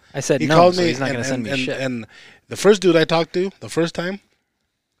 Anyways, I said he no, called so me. he's not and, going to send me and, shit. And the first dude I talked to, the first time,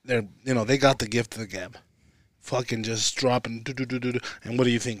 they got the gift of the gab. Fucking just dropping. Do. And what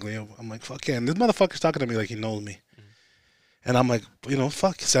do you think, Leo? I'm like, fuck yeah. And this motherfucker's talking to me like he knows me. And I'm like,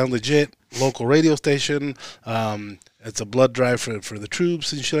 fuck, sound legit. Local radio station. It's a blood drive for the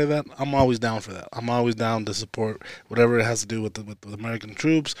troops and shit like that. I'm always down for that. I'm always down to support whatever it has to do with the American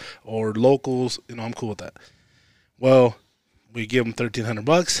troops or locals. I'm cool with that. Well, we give them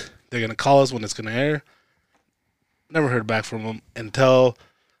 $1,300. They're gonna call us when it's gonna air. Never heard back from them until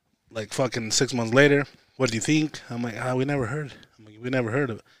like fucking 6 months later. What do you think? I'm like, we never heard. We never heard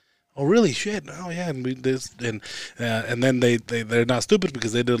of it. Oh really? Shit. Oh yeah. And we this and then they're not stupid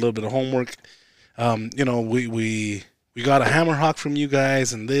because they did a little bit of homework. We got a hammer hawk from you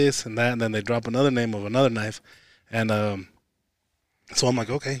guys and this and that, and then they drop another name of another knife, and so I'm like,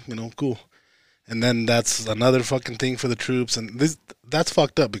 okay, cool. And then that's another fucking thing for the troops, and that's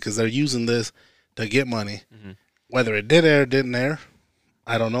fucked up because they're using this to get money. Mhm. Whether it did air or didn't air,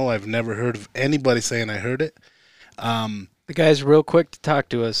 I don't know. I've never heard of anybody saying I heard it. The guy's real quick to talk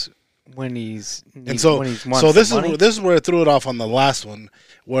to us when he's And so, when he's so this is where I threw it off on the last one,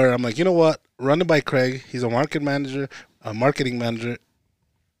 where I'm like, you know what? Run it by Craig. He's a marketing manager.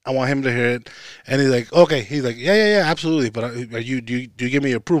 I want him to hear it, and he's like, okay. He's like, yeah, absolutely. But do you give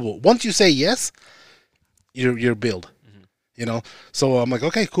me approval? Once you say yes, you're billed. So I'm like,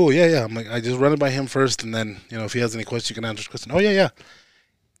 okay, cool, yeah. I'm like, I just run it by him first, and then if he has any questions, you can answer his question. Oh yeah.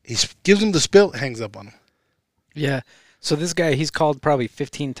 He gives him the spill, hangs up on him. Yeah. So this guy, he's called probably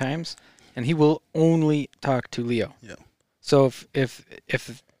 15 times, and he will only talk to Leo. Yeah. So if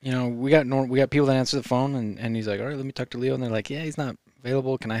we got people that answer the phone, and he's like, all right, let me talk to Leo, and they're like, yeah, he's not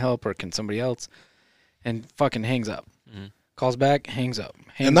available. Can I help, or can somebody else? And fucking hangs up. Mhm. Calls back, hangs up.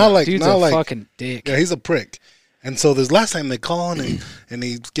 And not like- dude's not a like- fucking dick. Yeah, he's a prick. And so this last time they call and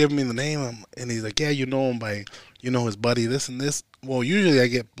he's giving me the name, and he's like, yeah, you know him by, his buddy, this and this. Well, usually I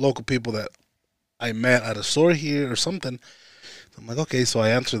get local people that I met at a store here or something. I'm like, okay, so I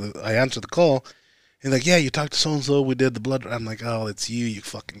answer the call. He's like, yeah, you talked to so-and-so, we did the blood. I'm like, oh, it's you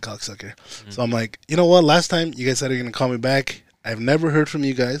fucking cocksucker. So I'm like, you know what, last time you guys said you're going to call me back. I've never heard from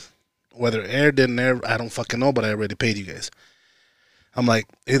you guys. Whether air, didn't air, I don't fucking know, but I already paid you guys. I'm like,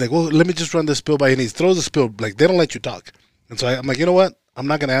 he's like, well, let me just run this spill by you. And he throws the spill, like, they don't let you talk. And so I'm like, you know what? I'm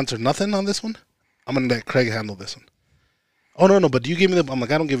not going to answer nothing on this one. I'm going to let Craig handle this one. Oh, no, but do you give me I'm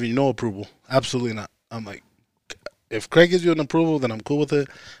like, I don't give you no approval. Absolutely not. I'm like, if Craig gives you an approval, then I'm cool with it,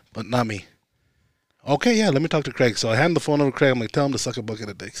 but not me. Okay, yeah, let me talk to Craig. So I hand the phone over to Craig. I'm like, tell him to suck a bucket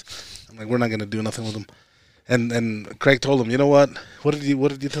of dicks. I'm like, we're not going to do nothing with him. And Craig told him, you know what? What did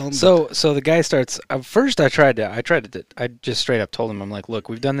you tell him? So the guy starts. First, I just straight up told him, I'm like, look,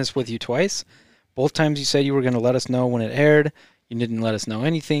 we've done this with you twice. Both times you said you were going to let us know when it aired. You didn't let us know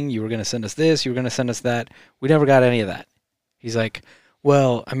anything. You were going to send us this. You were going to send us that. We never got any of that. He's like,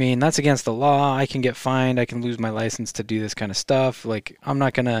 well, I mean, that's against the law. I can get fined. I can lose my license to do this kind of stuff. Like, I'm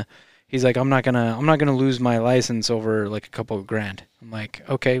not going to. He's like, I'm not gonna lose my license over like a couple of grand. I'm like,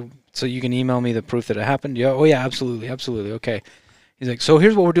 okay, so you can email me the proof that it happened? Yeah, oh yeah, absolutely, okay. He's like, so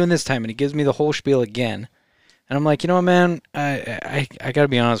here's what we're doing this time, and he gives me the whole spiel again. And I'm like, you know what, man, I gotta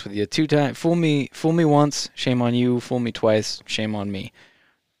be honest with you. 2 times, fool me once, shame on you. Fool me twice, shame on me.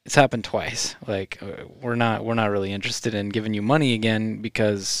 It's happened twice. Like, we're not really interested in giving you money again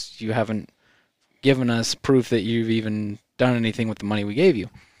because you haven't given us proof that you've even done anything with the money we gave you.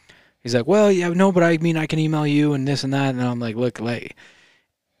 He's like, well, yeah, no, but I mean, I can email you and this and that. And I'm like, look, like,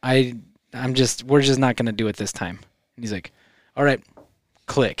 we're just not gonna do it this time. And he's like, all right,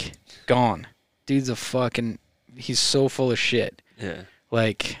 click, gone. Dude's he's so full of shit. Yeah.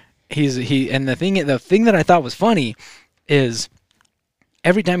 Like, and the thing that I thought was funny is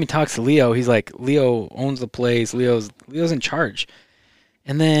every time he talks to Leo, he's like, Leo owns the place. Leo's in charge.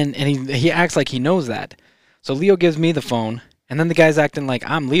 And he acts like he knows that. So Leo gives me the phone, and then the guy's acting like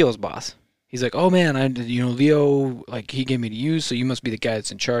I'm Leo's boss. He's like, oh man, Leo, like, he gave me to you, so you must be the guy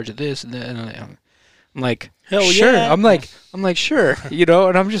that's in charge of this and that. And I'm like, hell sure. yeah. I'm like, sure,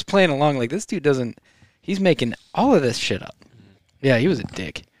 and I'm just playing along. Like, this dude he's making all of this shit up. Yeah, he was a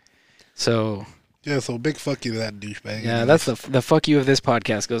dick. So. Yeah, so big fuck you to that douchebag. Yeah, that's the fuck you of this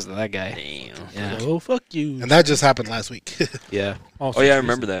podcast goes to that guy. Damn. Yeah. Oh, fuck you. And that just happened last week. Yeah. Oh yeah, I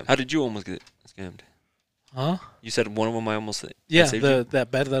remember that. How did you almost get scammed? Huh? You said one of them I almost saved Yeah, you? that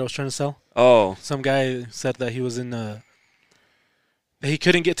bed that I was trying to sell. Oh. Some guy said that he was he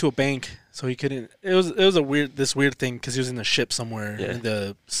couldn't get to a bank, so he couldn't. It was a weird thing because he was in a ship somewhere in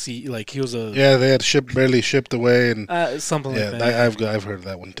the sea. Like, he was Yeah, they had barely shipped away and something like that. Yeah, I've heard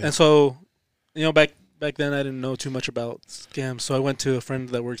that one too. And so, back then I didn't know too much about scams, so I went to a friend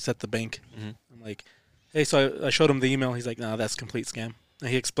that works at the bank. Mm-hmm. I'm like, hey, so I showed him the email. He's like, no, that's complete scam. And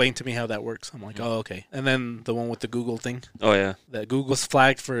he explained to me how that works. I'm like, oh, okay. And then the one with the Google thing. Oh yeah. That Google was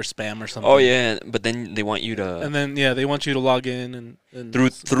flagged for spam or something. Oh yeah, but then they want you to. And then they want you to log in and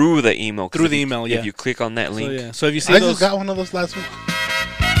through the email. Through the email, yeah. If you click on that link. So, yeah. So if you see I those, just got one of those last week.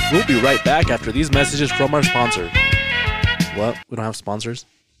 We'll be right back after these messages from our sponsor. What? We don't have sponsors?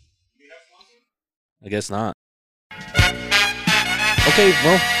 I guess not. Okay,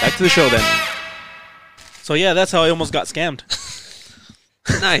 well, back to the show then. So yeah, that's how I almost got scammed.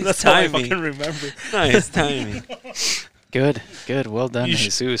 Nice That's how I timing. fucking remember. Nice timing. Good. Well done, You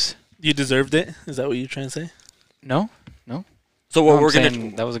Jesus. You deserved it. Is that what you're trying to say? No. So what I'm we're gonna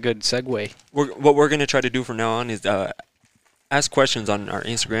saying that was a good segue. what we're gonna try to do from now on is ask questions on our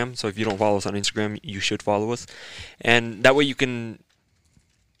Instagram. So if you don't follow us on Instagram, you should follow us, and that way you can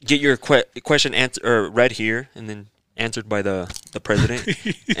get your question read here and then answered by the president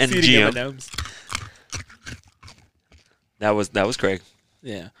and Feeding GM. M&Ms. That was Craig.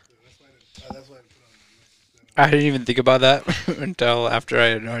 Yeah. I didn't even think about that until after I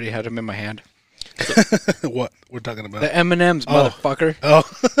had already had him in my hand. What we're talking about? The M&Ms, motherfucker. Oh,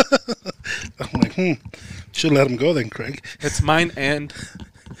 I'm like, should let him go then, Craig. It's mine and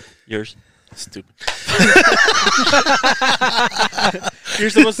Yours. stupid. You're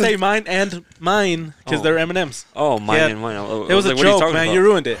supposed to say mine and mine because they're M&Ms. Oh, mine Yeah. and mine. It was a like, what are you joke, talking man. about? You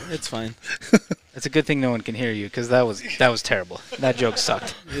ruined it. It's fine. It's a good thing no one can hear you because that was terrible. That joke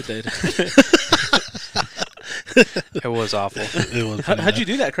sucked. You did. It was awful. It was How'd you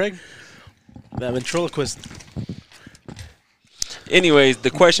do that, Craig? That ventriloquist. Anyways, the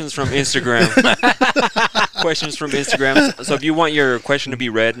questions from Instagram. So if you want your question to be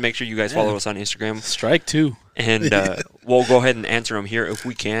read, make sure you guys follow us on Instagram, Strike two. and we'll go ahead and answer them here if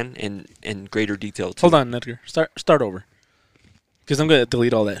we can, in greater detail too. Hold on, Edgar. Start over. Because I'm gonna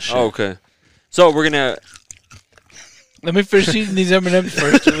delete all that shit. Oh, okay. So we're gonna. Let me finish eating these M&Ms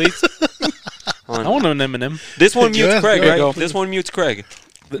first, at least. I want an M&M. This one mutes Yeah, Craig, there right? you go. This one mutes Craig.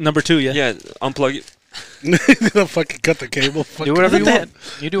 Number 2, yeah. Yeah, unplug it. Gonna fucking cut the cable. Do whatever you Look at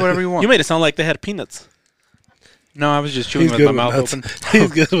want. You do whatever you want. You made it sound like they had peanuts. No, I was just chewing He's with good my with mouth nuts. open.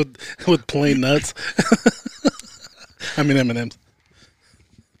 He's good with plain nuts. I mean M&Ms.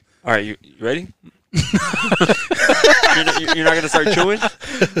 All right, you ready? you're not gonna start chewing?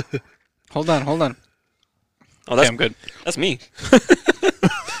 Hold on. Oh, that's Okay, I'm good. That's me.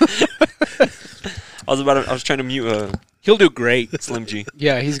 I was trying to mute He'll do great. Slim G.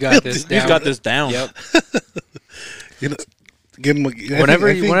 Yeah, he's got this down. He's got this down. Yep. You know, get him.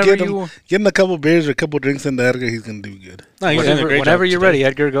 Getting a couple beers or a couple drinks into Edgar, he's gonna do good. No, he's doing a great Whenever job you're today. ready,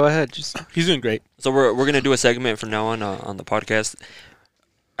 Edgar, go ahead. He's doing great. So we're gonna do a segment from now on the podcast.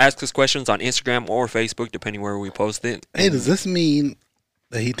 Ask us questions on Instagram or Facebook, depending where we post it. Hey, does this mean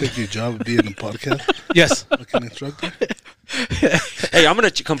that he took your job of being a podcast Yes. fucking instructor? Hey, I'm gonna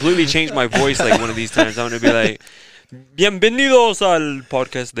completely change my voice like one of these times. I'm gonna be like, Bienvenidos al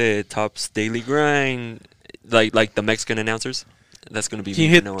podcast de Top's Daily Grind. Like the Mexican announcers. That's gonna be Can you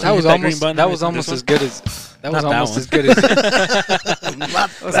me hit- from now on. That was Hit that green almost button that right was there. almost This as good as that was Not that almost one. as good as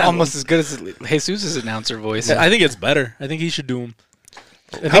that was almost as good as Jesus' announcer voice. I think it's better. I think he should do him.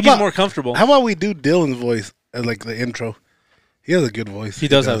 I think How he's about- more comfortable. How about we do Dylan's voice as like the intro? He has a good voice. He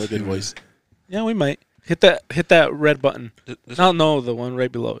does have a good voice. Yeah, we might hit that red button. This- No, the one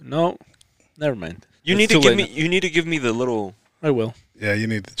right below. No, never mind. You It's need to too give late me. You need to give me the little. I will. Yeah, you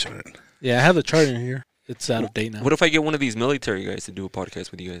need to chart. Yeah, I have the chart in here. It's out of date now. What if I get one of these military guys to do a podcast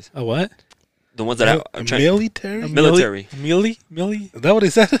with you guys? A what? The ones that I'm trying. Military? Military. Millie? Is that what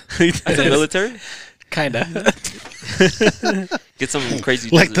he said? As a military, Kinda. get some crazy.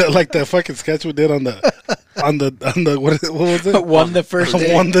 like the fucking sketch we did on the what was it? Won the first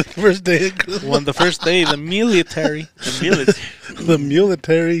day. Won the first day. Won the first day, the military. the military. The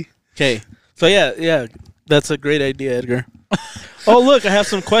military. Okay. So yeah, that's a great idea, Edgar. Oh, look, I have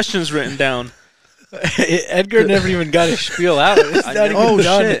some questions written down. Edgar never even got his spiel out. It's I not know. even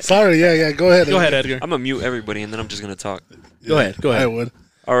done. shit. Sorry, yeah. Go ahead. Go ahead, Edgar. I'm gonna mute everybody and then I'm just gonna talk. Go ahead. I would.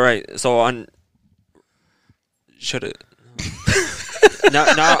 All right. So on. Shut it. now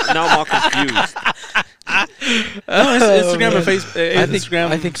I'm all confused. No, it's Instagram and Facebook. I think- Instagram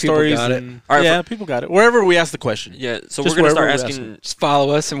I think people stories. got it. and- All right, yeah, people got it. Wherever we ask the question. Yeah. So Just we're gonna start wherever we're asking. Just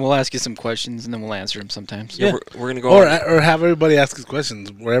follow us, and we'll ask you some questions, and then we'll answer them sometimes. Yeah, Yeah. we're gonna go. Or on- or have everybody ask us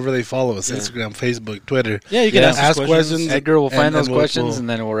questions wherever they follow us: Yeah. Instagram, Facebook, Twitter. Yeah, you can Yeah. ask, Ask us questions. Edgar will find And those we'll- questions, we'll- and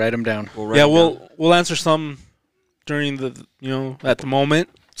then we'll write them down. write Yeah, it down. we'll answer some during the at the moment.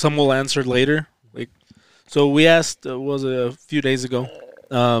 Some we'll answer later. Like, so we asked was it a few days ago.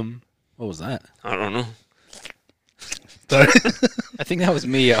 What was that? I don't know. Sorry, I think that was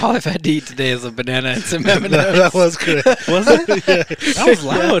me. All I've had to eat today is a banana and some M&Ms. that was correct. Was it? That was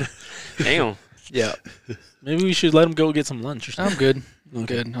loud. Damn. Yeah, Maybe we should let him go get some lunch or I'm something. good. Okay.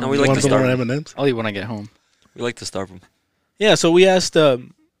 Good. No, we like Want to some more start. M&Ms? I'll eat when I get home. We like to starve them. Yeah, so we asked. That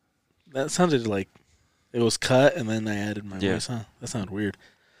sounded like it was cut, and then I added my Yeah. voice. Huh? That sounded weird.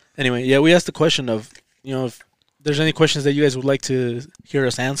 Anyway, yeah, we asked the question of if there's any questions that you guys would like to hear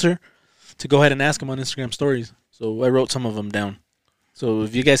us answer, to go ahead and ask them on Instagram stories. So I wrote some of them down. So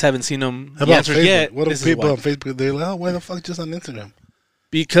if you guys haven't seen them How the about answers Facebook? yet, What this if is people why. on Facebook they're like, oh, why the fuck just on Instagram?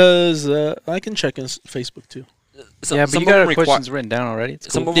 Because I can check in Facebook too. Some, Yeah, but some you of got them our questions written down already.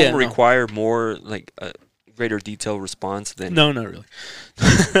 It's Some cool. of them Yeah, no. require more like a greater detail response than. No, not really.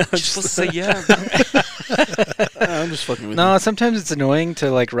 You're supposed to say yeah. I'm just fucking with No, sometimes it's annoying to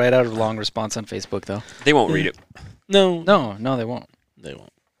like write out a long response on Facebook, though. They won't read it. you. No, No, they won't. they won't.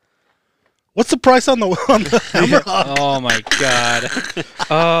 What's the price on the hammer? Oh my god.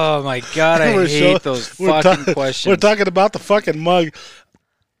 Oh my god, I We're hate so- those we're fucking ta- questions. We're talking about the fucking mug.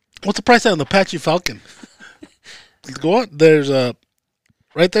 What's the price on the Apache Falcon? Go on. There's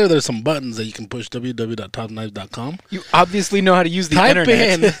right there. There's some buttons that you can push. www.topknives.com. You obviously know how to use the Type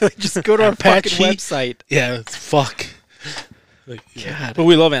internet. Just go to our Apache. fucking website. Yeah, it's fuck. God. But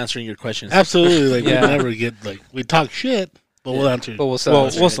we love answering your questions. Absolutely. Like Yeah. we never get we talk shit, but we'll answer. But we'll still Well,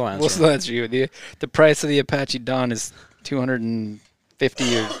 answer we'll it. still answer We'll it. still answer you. The price of the Apache Dawn is $250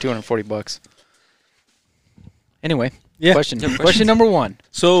 or $240. Anyway, Yeah. question. Yeah, question. Question number one.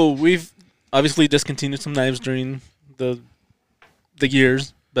 So we've obviously discontinued some knives during the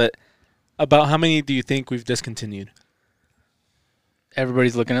years, but about how many do you think we've discontinued?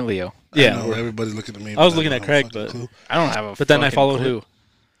 Everybody's looking at Leo. I Yeah, know everybody's looking at me. I was but looking don't at have a Craig, fucking but- clue. I don't have a but then I fucking followed clue. who?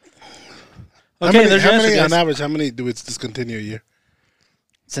 How Okay, many, there's your how answer, many on guys. average? How many do we discontinue a year?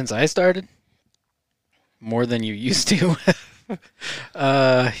 Since I started, more than you used to.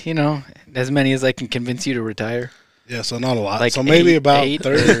 As many as I can convince you to retire. Yeah, so not a lot. Like so maybe about eight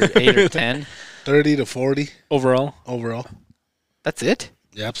 30, or 10. 30 to 40 Overall, overall. That's it.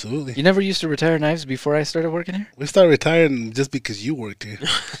 Yeah, absolutely. You never used to retire knives before I started working here. We started retiring just because you worked here.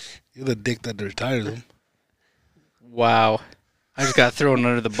 You're the dick that retires them. Wow, I just got thrown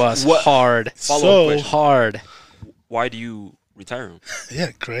under the bus What- hard. Follow-up So- question. Hard. Why do you retire them?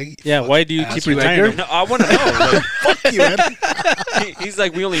 Yeah, Craig. yeah. Why do you Ask keep you, retiring? Edgar. them? No, I want to know. Fuck you, Ed. He's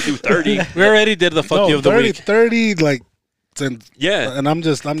like, we only do 30. We already did the fuck you No, of the 30, week. 30, like, since, Yeah. and I'm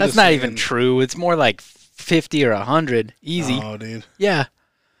just That's saying, not even true. It's more like 50 or 100. Easy. Oh, dude. Yeah.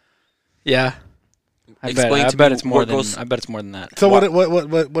 Yeah. Explain I to bet me it's more what than goes- I bet it's more than that. So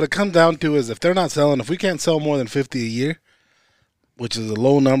Wha- what it comes down to is if they're not selling, if we can't sell more than 50 a year, which is a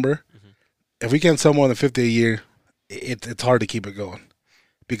low number, if we can't sell more than 50 a year, it's hard to keep it going.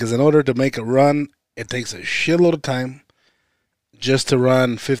 Because in order to make a run, it takes a shitload of time. Just to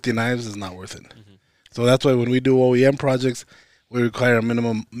run 50 knives is not worth it. So that's why when we do OEM projects, we require a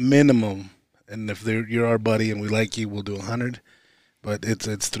minimum, And if you're our buddy and we like you, we'll do 100. But it's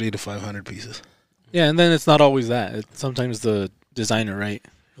 300 to 500 pieces. Yeah, and then it's not always that. It's sometimes the designer, right?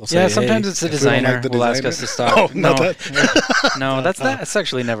 He'll Yeah, say, sometimes hey, it's the if we don't designer like the will ask designer- us to stop. Oh, not that. No, that's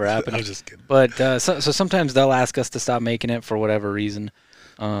actually never I happened. was just kidding. But so sometimes they'll ask us to stop making it for whatever reason.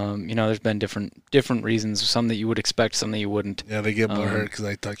 There's been different reasons. Some that you would expect, some that you wouldn't. Yeah, they get hurt because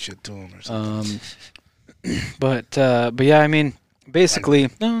I talk shit to them or something. But yeah, I mean, basically,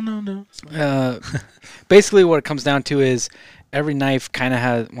 no. basically what it comes down to is every knife kind of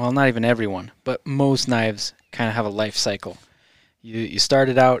has, well, not even everyone, but most knives kind of have a life cycle. You start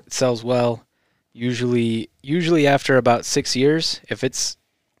it out, it sells well. Usually after about 6 years, if it's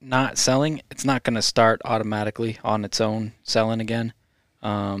not selling, it's not going to start automatically on its own selling again.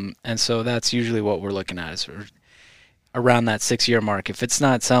 And so that's usually what we're looking at is around that 6-year mark. If it's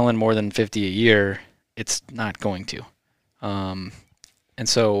not selling more than 50 a year, it's not going to. And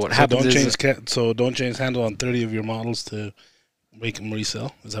so what happens is don't change handle on 30 of your models to make them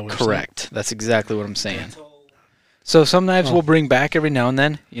resell. Is that what you're correct. That's exactly what I'm saying. So some knives we'll bring back every now and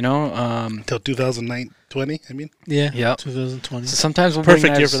then, Until 2020, I mean. Yeah, Yep. 2020. So sometimes we'll Perfect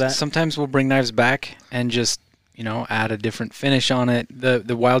bring year knives, for that. Sometimes we'll bring knives back and just add a different finish on it.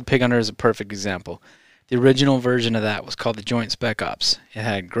 The Wild Pig Hunter is a perfect example. The original version of that was called the Joint Spec Ops. It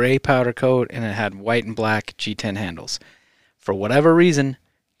had gray powder coat and it had white and black G10 handles. For whatever reason,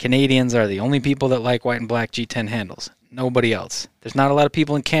 Canadians are the only people that like white and black G10 handles. Nobody else. There's not a lot of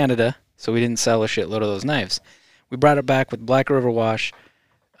people in Canada, so we didn't sell a shitload of those knives. We brought it back with Black River wash,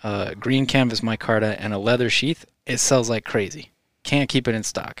 green canvas micarta, and a leather sheath. It sells like crazy. Can't keep it in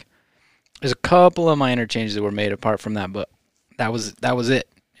stock. There's a couple of minor changes that were made apart from that, but that was it.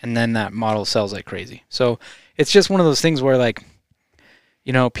 And then that model sells like crazy. So it's just one of those things where,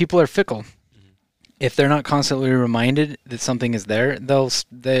 people are fickle. If they're not constantly reminded that something is there,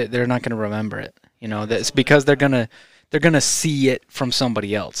 they're not going to remember it. That's because they're gonna see it from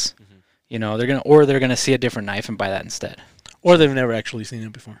somebody else. They're gonna see a different knife and buy that instead. Or they've never actually seen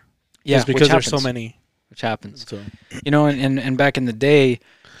it before. Yeah, Just because which there's so happens. many. Which happens. So. And back in the day,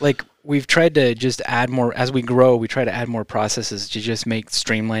 we've tried to just add more, as we grow, we try to add more processes to just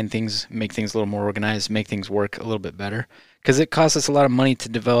streamline things, make things a little more organized, make things work a little bit better. Because it costs us a lot of money to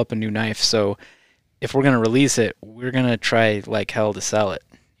develop a new knife. So if we're going to release it, we're going to try like hell to sell it.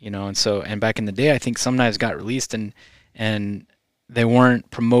 And back in the day, I think some knives got released and they weren't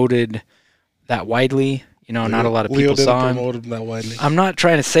promoted that widely. Not a lot of people saw them. Promote them that widely. I'm not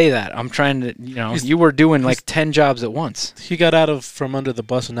trying to say that. I'm trying to, you were doing 10 jobs at once. He got from under the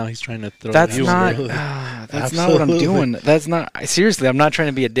bus and now he's trying to throw That's you not. under. That's not what I'm doing. That's not. Seriously, I'm not trying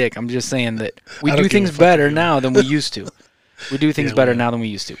to be a dick. I'm just saying that we I don't do give a things fuck better about now than we used to. We do things Yeah, better we- now than we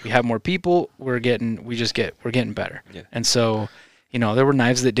used to. We have more people. We're getting better. Yeah. And so, there were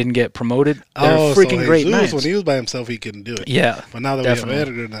knives that didn't get promoted. They're freaking great Jesus, knives. when he was by himself, he couldn't do it. Yeah. But now that definitely. we have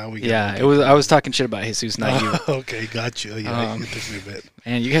Edgar, now we can. Yeah. It was. I was talking shit about Jesus, not you. Okay, got you. Yeah, it took me a bit.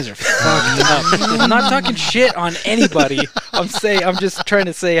 Man, you guys are fucked up. I'm not talking shit on anybody. I'm just trying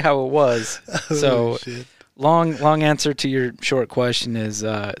to say how it was. So, Shit. long answer to your short question is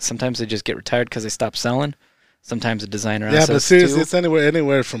sometimes they just get retired because they stop selling. Sometimes the designer Yeah, asks but us seriously, to. it's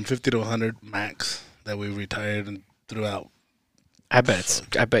anywhere from 50 to 100 max that we retired and threw out. I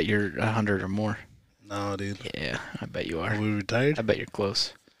bet you're 100 or more. No, dude. Yeah, I bet you Are are. we retired? I bet you're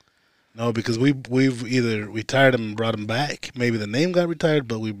close. No, because we've either retired them and brought them back. Maybe the name got retired,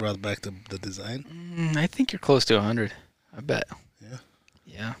 but we brought back the design. I think you're close to 100. I bet. Yeah.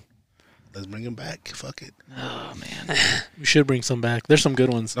 Yeah. Let's bring them back. Fuck it. Oh man. We should bring some back. There's some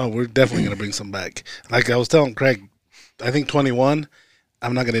good ones. No, we're definitely going to bring some back. Like I was telling Craig, I think 21,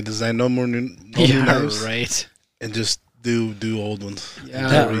 I'm not going to design no more new knives right. and just do old ones.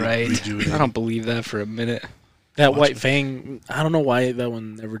 Yeah, Re- right. rejuvenate. I don't believe that for a minute. That Watch White it. Fang, I don't know why that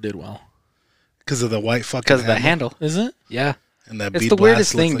one never did well. Because of the white fucking Because of the handle. Is it? Yeah. And that It's bead the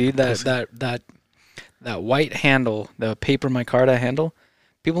blast weirdest looks thing, like dude. pussy. That white handle, the paper micarta handle,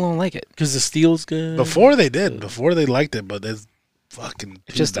 people don't like it. Because the steel's good. Before they did. Before they liked it, but it's fucking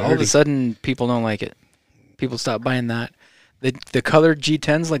It's too just all of a dirty. sudden people don't like it. People stop buying that. The colored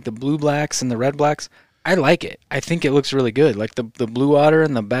G10s, like the blue blacks and the red blacks, I like it. I think it looks really good. Like the Blue Otter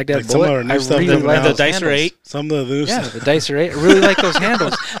and the Baghdad Like some of our Bullet. new I stuff really that like now- those the Dicer handles. 8. Some of the new Yeah, stuff. the Dicer 8. I really like those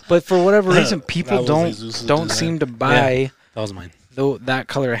handles. But for whatever reason, people was don't Jesus' don't design. seem to buy That was mine. that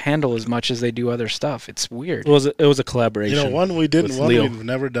color handle as much as they do other stuff. It's weird. It was a collaboration. You know, one we didn't, with one Leo. we've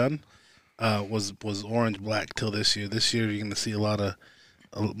never done was orange black till this year. This year you're gonna see a lot of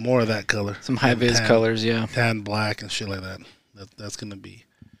more of that color. Some high vis Tan- colors, yeah. tan black and shit like that. That's gonna be,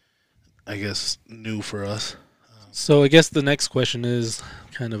 I guess, new for us. So I guess the next question is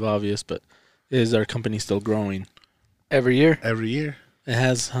kind of obvious, but is our company still growing? Every year Every year. It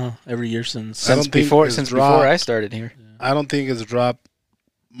has, huh? Every year since. I don't think before it's before dropped. I started here. I don't think it's dropped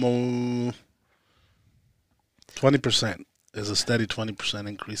more 20%. There's a steady 20%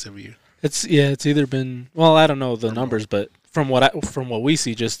 increase every year. It's either been, well, I don't know the numbers, but from what we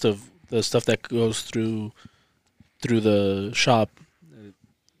see, just of the stuff that goes through the shop,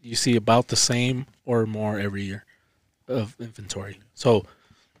 you see about the same or more every year of inventory. So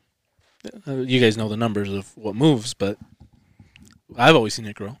you guys know the numbers of what moves, but I've always seen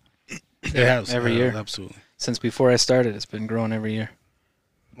it grow. It has Every year. Absolutely. Since before I started, it's been growing every year.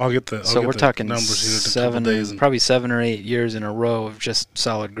 I'll get the. So we're talking numbers here in a couple days. And, probably 7 or 8 years in a row of just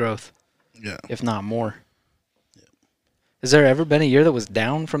solid growth, yeah. if not more. Has there ever been a year that was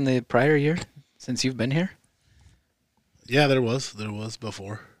down from the prior year since you've been here? Yeah, there was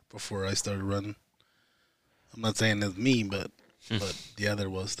before I started running. I'm not saying it's me, but yeah, there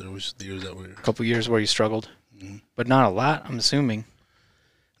was the years that were. A couple years where you struggled, but not a lot, I'm assuming.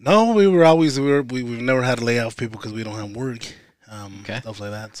 No, we've never had to lay off people because we don't have work, stuff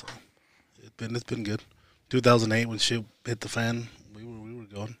like that. So it's been good. 2008 when shit hit the fan, we were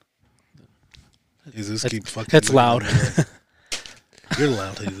going. Jesus keep fucking. That's loud. You're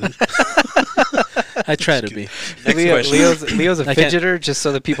loud, Jesus. I try to be. Leo's a I can't- fidgeter, just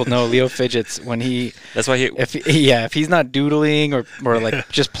so that people know. Leo fidgets when he That's why he. if he's not doodling or like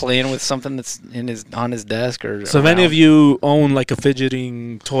just playing with something that's on his desk or. So if any of around. you own like a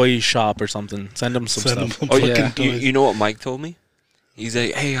fidgeting toy shop or something, send them some Send them stuff. some Oh fucking yeah, toys. you know what Mike told me? He's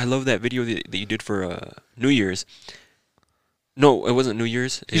like, hey, I love that video that you did for New Year's. No, it wasn't New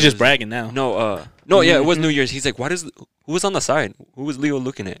Year's. He's It just was- bragging now. No, yeah, it was New Year's. He's like, who was on the side? Who was Leo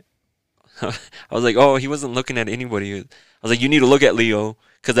looking at? I was like, oh, he wasn't looking at anybody. I was like, you need to look at Leo,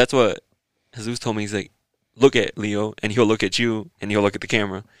 because that's what Jesus told me. He's like, look at Leo, and he'll look at you, and he'll look at the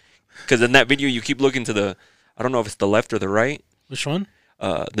camera. Because in that video, you keep looking to the, I don't know if it's the left or the right, Which one?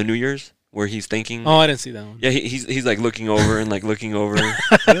 the New Year's, where he's thinking. Oh, I didn't see that one. Yeah, he's like looking over and like looking over.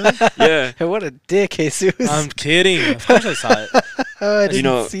 Yeah. Hey, what a dick, Jesus! I'm kidding. Of course I saw it. I didn't You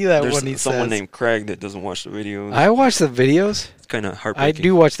know, see that there's one. He someone says. named Craig that doesn't watch the videos. I watch the videos. It's kind of I heartbreaking.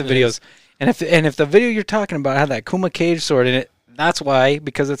 do watch the It videos, and if the video you're talking about had that Kuma cage sword in it, that's why,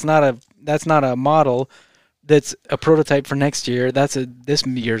 because that's not a model, that's a prototype for next year. That's this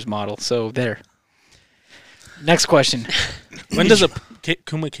year's model. So there. Next question. When does a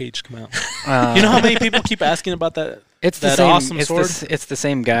Kuma cage come out? You know how many people keep asking about that? It's the that same. awesome it's, sword? it's the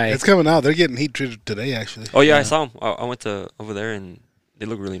same guy. It's coming out. They're getting heat treated today, actually. Oh yeah, I saw him. I went to over there and they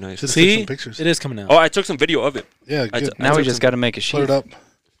look really nice. Just took See, some pictures. it is coming out. Oh, I took some video of it. Yeah, I good. t- now we took just some- got to make a Put sheet. it up.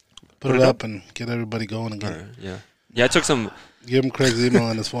 Put it it up and get everybody going again. Alright, yeah. Yeah, I took some. Give him Craig's email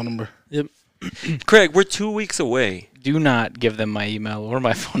and his phone number. Craig, we're 2 weeks away. Do not give them my email or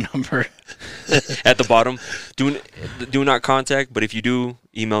my phone number. At the bottom, do not contact. But if you do,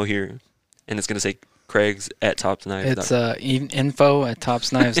 email here, and it's gonna say Craig's at topsknives. It's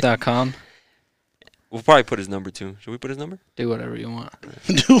info@topsknives.com. We'll probably put his number too. Should we put his number? Do whatever you want.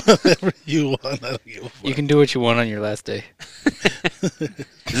 Do whatever you want. I don't give a fuck. You can do what you want on your last day. Is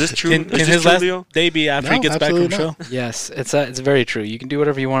this true? Can Is this his true, last Leo? day be after he No, gets back from absolutely show? not. Yes, it's very true. You can do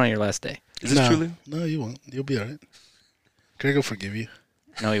whatever you want on your last day. Is this true, Leo? No, you won't. You'll be all right. Craig will forgive you.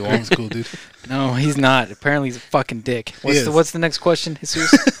 No, he Craig's won't. cool, dude. No, he's not. Apparently, he's a fucking dick. is. What's the next question, Jesus?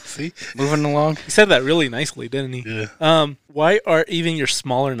 See? Moving along. He said that really nicely, didn't he? Yeah. Why are even your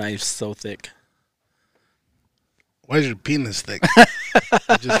smaller knives so thick? Why is your penis thick?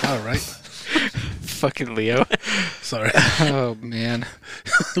 You just got it, right? Fucking Leo. Sorry. Oh man.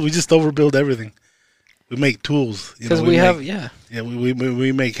 We just overbuild everything. We make tools. You know, Because we have make, yeah Yeah,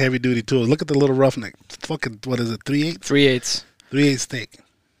 we make heavy duty tools. Look at the little roughneck. Fucking, what is it, 3/8? 3/8. 3/8 thick.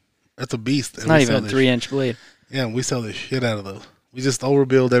 That's a beast. It's and not we even sell a this 3-inch blade. Yeah, we sell the shit out of those. We just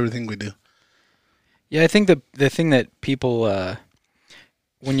overbuild everything we do. Yeah, I think the thing that people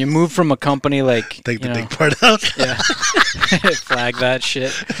when you move from a company like Take the you know, big part out. yeah, flag that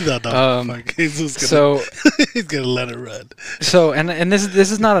shit. No, fuck. He's just gonna, So he's gonna let it run. and this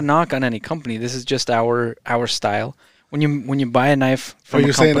is not a knock on any company. This is just our style. When you buy a knife Oh, from you're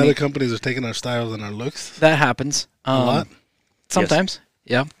a saying company, other companies are taking our styles and our looks? that happens A lot? sometimes.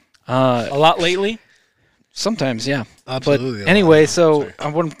 Yeah. A lot lately. Sometimes, yeah. Absolutely. a But lot. anyway, so Sorry.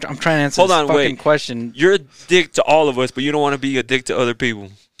 I'm trying to answer Hold this on, fucking wait. question. You're a dick to all of us, but you don't want to be a dick to other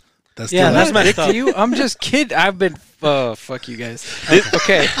people. That's Yeah, still that's I'm messed not a dick up. to you. I'm just kidding. I've been fuck you guys.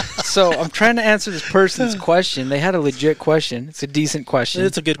 Okay, so I'm trying to answer this person's question. They had a legit question. It's a decent question.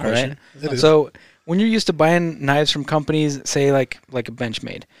 It's a good all right? question. It is. So when you're used to buying knives from companies, say like a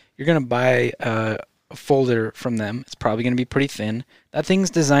Benchmade, you're gonna buy a folder from them. It's probably gonna be pretty thin. That thing's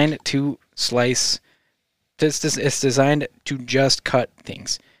designed to slice. It's designed to just cut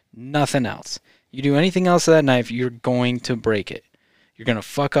things, nothing else. You do anything else with that knife, you're going to break it. You're going to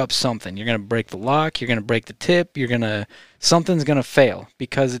fuck up something. You're going to break the lock. You're going to break the tip. Something's going to fail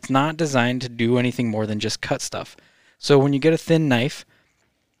because it's not designed to do anything more than just cut stuff. So when you get a thin knife,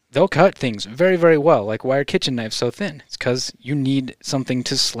 they'll cut things very, very well. Like why are kitchen knives so thin? It's because you need something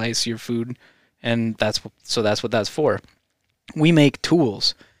to slice your food, and that's what that's for. We make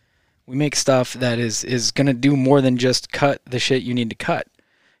tools. We make stuff that is going to do more than just cut the shit you need to cut.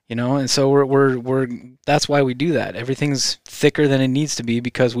 And so we're that's why we do that. Everything's thicker than it needs to be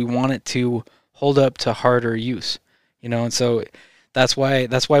because we want it to hold up to harder use. And so that's why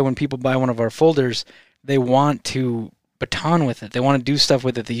when people buy one of our folders, they want to baton with it. They want to do stuff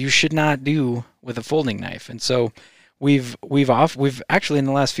with it that you should not do with a folding knife. And so we've actually in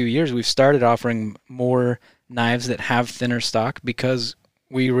the last few years we've started offering more knives that have thinner stock because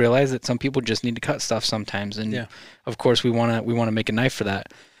we realize that some people just need to cut stuff sometimes, and of course we want to make a knife for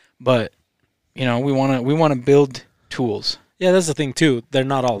that. But we want to build tools. Yeah, that's the thing too. They're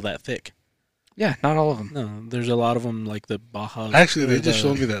not all that thick. Yeah, not all of them. No, there's a lot of them like the Baja. Actually, they just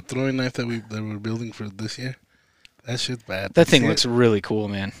showed me that throwing knife that we're building for this year. That shit's bad. That thing looks really cool,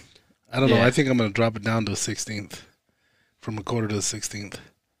 man. I don't know. I think I'm gonna drop it down to a 16th, from a quarter to a 16th.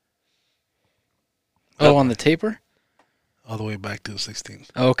 Oh, on the taper? All the way back to the 16th.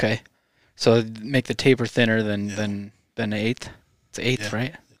 Oh, okay. So make the taper thinner than an eighth. It's an eighth,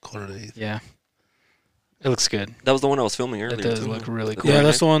 right? Quarter to eighth. Yeah. It looks good. That was the one I was filming earlier. It does too. look really cool. Yeah,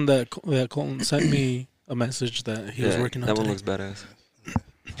 that's the one that Colton sent me a message that he was working on. That one looks badass.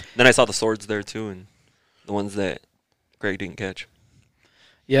 Then I saw the swords there too, and the ones that Greg didn't catch.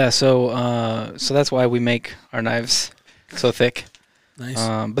 Yeah, so that's why we make our knives so thick. Nice.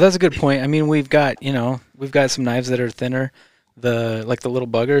 But that's a good point. I mean, we've got some knives that are thinner. The little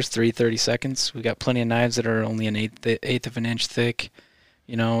buggers, 3/32. We got plenty of knives that are only an eighth of an inch thick.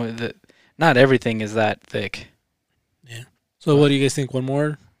 Not everything is that thick. Yeah. So what do you guys think? One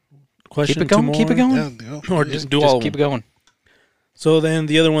more question? Keep it going. Keep it going. Yeah, Or just do all of keep them? it going. So then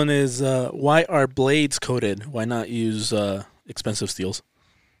the other one is why are blades coated? Why not use expensive steels?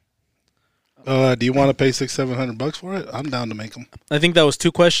 Do you want to pay $600-700 for it? I'm down to make them. I think that was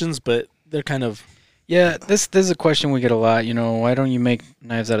two questions, but they're kind of... Yeah, this is a question we get a lot. Why don't you make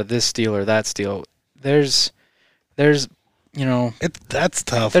knives out of this steel or that steel? There's That's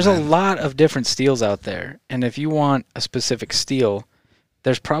tough. There's man. a lot of different steels out there, and if you want a specific steel,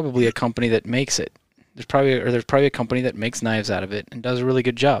 there's probably a company that makes it. There's probably a company that makes knives out of it and does a really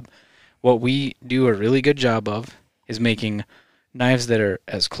good job. What we do a really good job of is making knives that are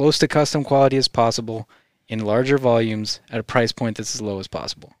as close to custom quality as possible in larger volumes at a price point that's as low as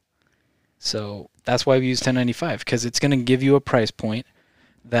possible. So that's why we use 1095, because it's going to give you a price point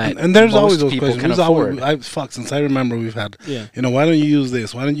that and there's most always those people questions. can afford. Since I remember we've had, Yeah. Why don't you use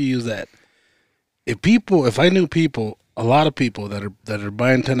this? Why don't you use that? If I knew people, a lot of people that are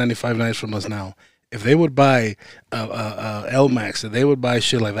buying 1095 knives from us now, if they would buy L-Max, if they would buy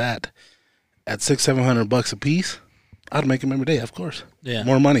shit like that at $600-700 a piece, I'd make them every day, of course. Yeah.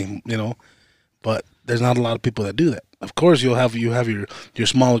 More money, but there's not a lot of people that do that. Of course, you have your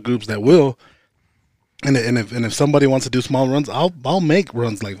smaller groups that will, and if somebody wants to do small runs, I'll make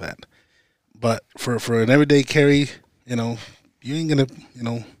runs like that. But for an everyday carry, you ain't gonna,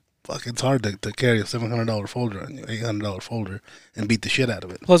 it's hard to carry a $700 folder and $800 folder and beat the shit out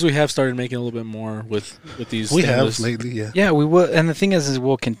of it. Plus, we have started making a little bit more with these. We stainless. have lately, yeah. Yeah, we will, and the thing is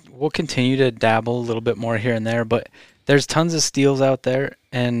we'll continue to dabble a little bit more here and there, but there's tons of steels out there,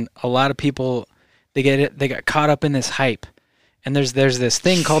 and a lot of people they got caught up in this hype, and there's this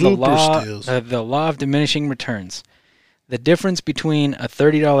thing called the law of diminishing returns. The difference between a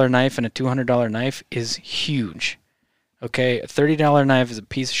 $30 knife and a $200 knife is huge. Okay, a $30 knife is a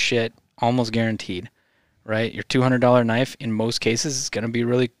piece of shit, almost guaranteed, right? Your $200 knife, in most cases, is going to be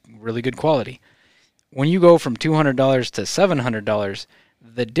really, really good quality. When you go from $200 to $700,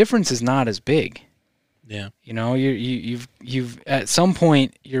 the difference is not as big. Yeah. You've at some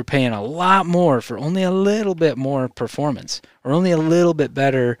point you're paying a lot more for only a little bit more performance or only a little bit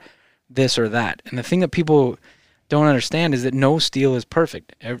better this or that. And the thing that people don't understand is that no steel is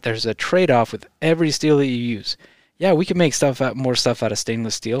perfect. There's a trade-off with every steel that you use. Yeah, we can make more stuff out of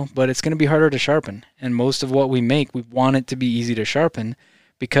stainless steel, but it's going to be harder to sharpen. And most of what we make, we want it to be easy to sharpen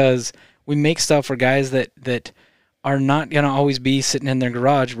because we make stuff for guys that are not going to always be sitting in their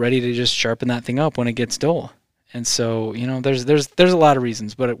garage ready to just sharpen that thing up when it gets dull. And so, there's a lot of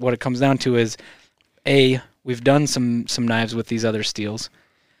reasons, but what it comes down to is, A, we've done some knives with these other steels,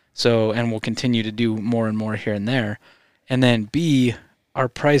 and we'll continue to do more and more here and there. And then B, our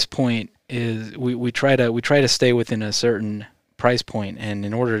price point is we try to stay within a certain price point, and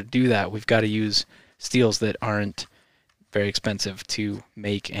in order to do that, we've got to use steels that aren't very expensive to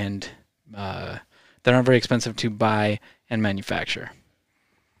make and that aren't very expensive to buy and manufacture.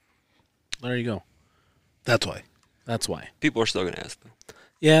 There you go. That's why. That's why. People are still gonna ask though.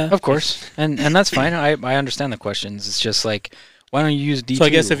 Yeah. Of course, and that's fine. I understand the questions. It's just like, why don't you use D2? So I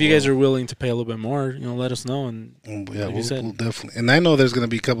guess if you guys are willing to pay a little bit more, let us know, and Yeah, Like you said. we'll definitely. And I know there's going to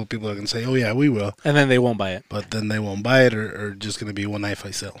be a couple people that can say, "Oh yeah, we will," then they won't buy it. but then they won't buy it, or just going to be one knife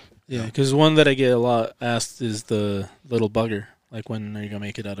I sell. Yeah, because one that I get a lot asked is the little bugger. Like, when are you gonna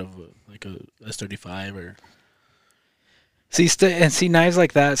make it out of like a S35 or? see knives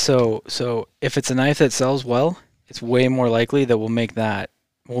like that. So if it's a knife that sells well, it's way more likely that we'll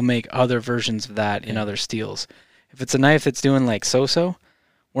make other versions of that in other steels. If it's a knife that's doing like so,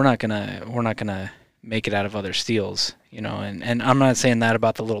 we're not gonna make it out of other steels, And I'm not saying that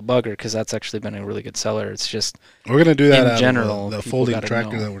about the little bugger, because that's actually been a really good seller. It's just We're going to do that in out general, of the people folding gotta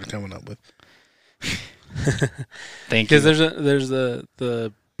tractor know. that we're coming up with. thank you. Because there's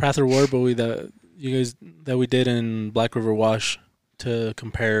the Prather War Bowie that we did in Black River Wash to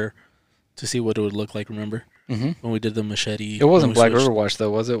compare to see what it would look like. Remember Mhm. when we did the machete? It wasn't when we Black switched? River Wash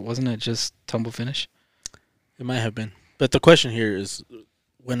though, was it? Wasn't it just Tumble Finish? It might have been. But the question here is,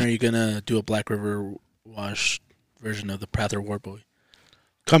 when are you gonna do a Black River Wash version of the Prather War Bowie?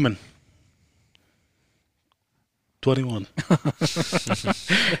 Coming. 21.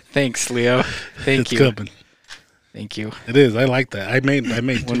 Thanks, Leo. Thank It's you. coming. Thank you. It is. I like that. I made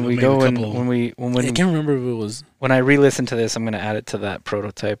When two. we made go a and couple. I can't remember if it was. when I re-listen to this, I'm gonna add it to that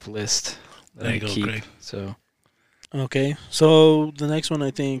prototype list that There I you go, keep. Greg. So Okay, so the next one, I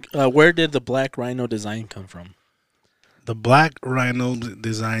think, where did the Black Rhino design come from? The Black Rhino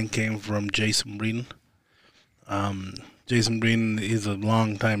design came from Jason Breen. Jason Breen is a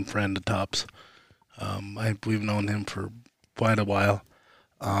longtime friend of Tops. We've known him for quite a while.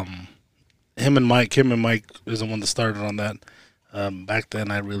 Him and Mike is the one that started on that. Back then,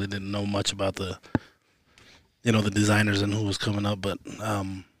 I really didn't know much about the designers and who was coming up, but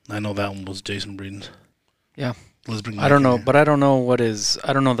I know that one was Jason Breen's. yeah, Let's bring. I don't Mike in know, here. but I don't know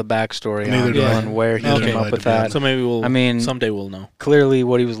I don't know the backstory Neither on, do I. on where he Neither came do up I, with to be honest. that. So maybe I mean, someday we'll know. Clearly,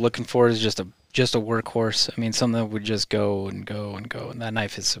 what he was looking for is just a workhorse. I mean, something that would just go and go and go. And that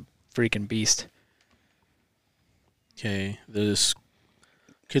knife is a freaking beast. Okay,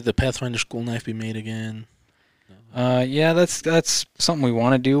 could the Pathfinder school knife be made again? Yeah, that's something we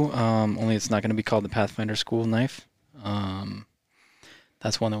want to do. Only it's not going to be called the Pathfinder School knife.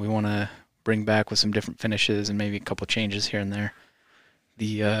 That's one that we want to bring back with some different finishes and maybe a couple changes here and there.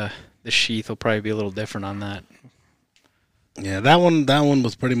 The sheath will probably be a little different on that. Yeah, that one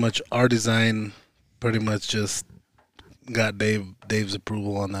was pretty much our design. Pretty much just got Dave's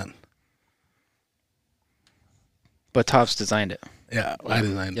approval on that. But Tops designed it. Yeah, I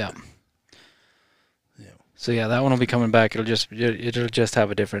designed Yeah. it. Yeah. So yeah, that one will be coming back. It'll just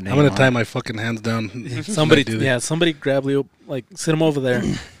have a different name. I'm gonna on tie it. my fucking hands down. Somebody grab Leo, sit him over there,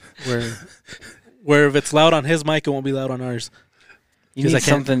 where if it's loud on his mic, it won't be loud on ours. You 'Cause need I can't-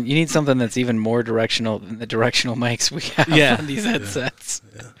 something. You need something that's even more directional than the directional mics we have Yeah. on these headsets.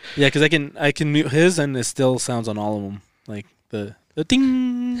 Yeah, because I can mute his and it still sounds on all of them, like the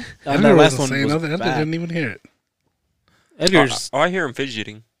ding. I That never last was one saying was nothing. I bad. didn't even hear it. Edgar's. I hear him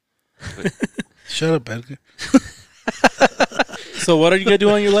fidgeting. Shut up, Edgar. So what are you gonna do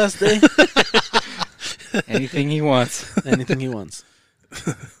on your last day? Anything he wants. Anything he wants.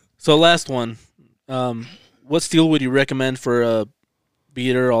 So last one. What steel would you recommend for a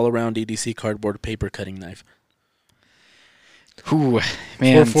beater all around EDC cardboard paper cutting knife? Ooh,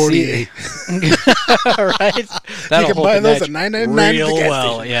 man. 448. Right? You can buy those at $9.99 real at the gas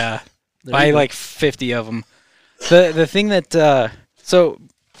well. station. Yeah. There Buy you go. like 50 of them. The thing that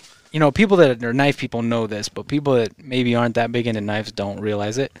people that are knife people know this, but people that maybe aren't that big into knives don't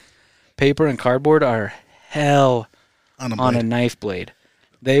realize it. Paper and cardboard are hell On a on a blade. knife blade.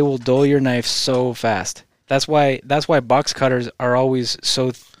 They will dull your knife so fast. That's why box cutters are always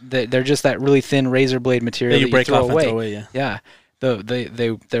they're just that really thin razor blade material that you break throw off away. and throw away. Yeah. Yeah.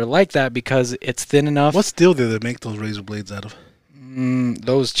 They're like that because it's thin enough. What steel do they make those razor blades out of?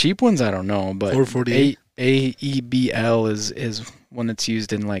 Those cheap ones, I don't know, but 448? AEBL is one that's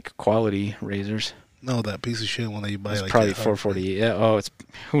used in like quality razors. No, that piece of shit one that you buy. It's like probably that. 448. Yeah. Oh, it's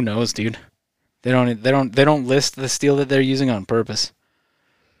who knows, dude. They don't list the steel that they're using on purpose.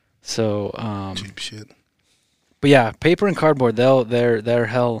 So, Cheap shit. but yeah, paper and cardboard, they're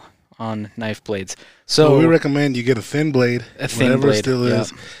hell on knife blades. So So we recommend you get a thin blade, A thin whatever blade, it still yeah.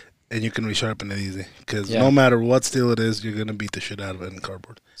 is. and you can resharpen it easy. Because Yeah. no matter what steel it is, you're gonna beat the shit out of it in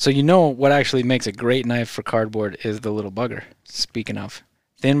cardboard. So you know what actually makes a great knife for cardboard is the little bugger. Speaking of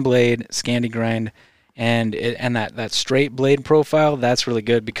thin blade, Scandi grind, and that straight blade profile, that's really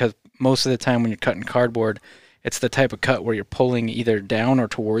good because most of the time when you're cutting cardboard, it's the type of cut where you're pulling either down or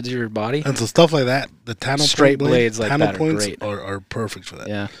towards your body. And so stuff like that, the Tano Straight point blades like Tano that are points great. are perfect for that.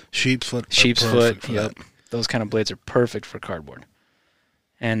 Yeah, Sheep's foot. are sheep's perfect foot. for Yep, that. those kind of blades are perfect for cardboard.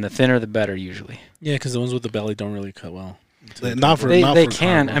 And the thinner, the better usually. Yeah, because the ones with the belly don't really cut well. Not for They not they for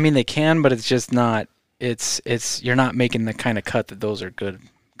can. cardboard. I mean, they can, but it's just not. It's you're not making the kind of cut that those are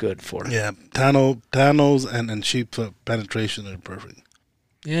good for. Yeah, Tanos and sheep foot penetration are perfect.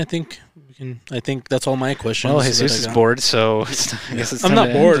 Yeah, I think we can. I think that's all my questions. Well, that Jesus I is got. bored, so I guess it's I'm time not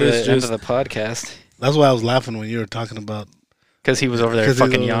to bored, End it's the, end just- of the podcast That's why I was laughing when you were talking about because he was over there 'Cause he's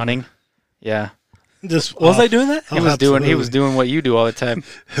fucking over- yawning. Yeah, just. Was I doing that? Oh, he was absolutely. doing what you do all the time.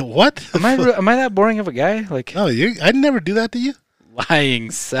 What? Am I that boring of a guy? Like No, I never do that to you.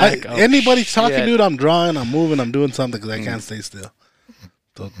 lying sack. of Anybody's talking, shit. dude. I'm drawing, I'm moving, I'm doing something because I can't stay still.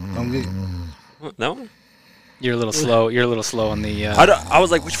 So don't get. What? That one? You're a little slow. You're a little slow on the I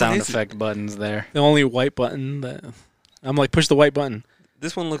was like, which one sound is it? effect buttons there. The only white button that I'm like, push the white button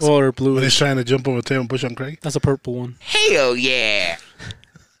This one looks. or When blue. he's trying to jump over the table and push on Craig. That's a purple one. Hell yeah!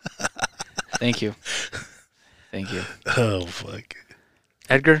 Thank you. Thank you, Oh fuck.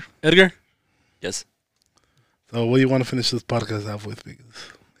 Edgar. Edgar, Yes. So what do you want to finish this podcast off with?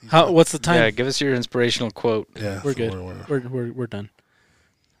 Because what's the time? Yeah, give us your inspirational quote. yeah, We're so good. We're done.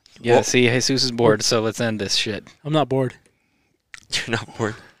 Yeah, Well- see, Jesus is bored, so let's end this shit. I'm not bored. You're not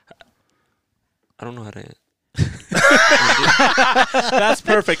bored. I don't know how to. That's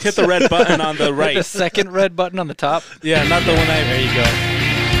perfect. Hit the red button on the The right. second red button on the top. Yeah, not the one I. There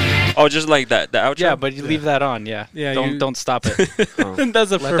you go. Oh, just like that. The outro. Yeah, but you leave that on. Yeah. Yeah, Don't stop it. That's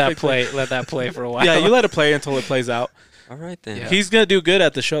a Let that perfect. play. Let that play for a while. Yeah, you let it play until it plays out. All right then. Yeah. He's gonna do good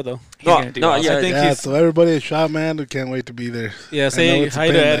at the show, though. He's No, gonna do no, awesome. yeah, I think yeah. he's. So everybody at Shot Man, we can't wait to be there. Yeah, I know say it's a hi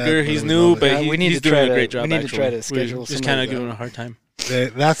to pain in the Edgar. ass, He's but new, we but love it. we need he's to doing try a to- great job. we need to actually. try to schedule We're just something kind like of giving that. him a hard time.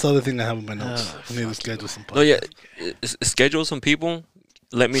 That's the other thing I have in my notes. We need to schedule some. No, yeah. podcasts. Schedule some people.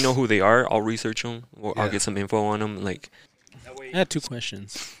 Let me know who they are. I'll research them. Or I'll Yeah. get some info on them. Like, I had 2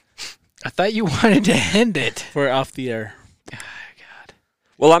 questions I thought you wanted to end it. for off the air.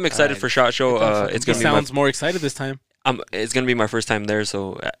 well, I'm excited Alright. for Shot Show. It's He gonna be my. sounds more excited this time. It's gonna be my first time there.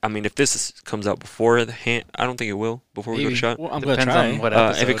 So I mean, if comes out before the hand, I don't think it will. Before we go to Maybe. Shot. Well, I'm gonna Depends try. on what If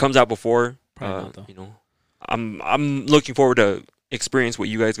episode. it comes out before, Probably not, though. you know, I'm looking forward to experience what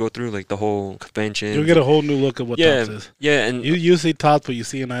you guys go through, like the whole convention. You'll get a whole new look at what yeah, Tops is. yeah, and You see Tops, but you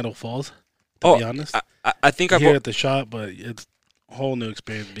see in Idle Falls. To be honest, I think I've here at the shop, but it's a whole new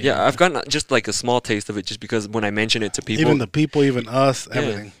experience. being yeah, there. I've gotten just like a small taste of it, just because when I mention it to people, even the people, even us, Yeah.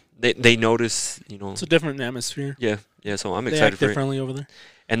 everything. they notice, you know. It's a different atmosphere. Yeah, so I'm They excited act for it. differently over there.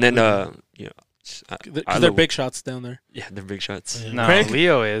 And then you know, I Because they're love- big shots down there. Yeah, they're big shots. Yeah. No, Craig?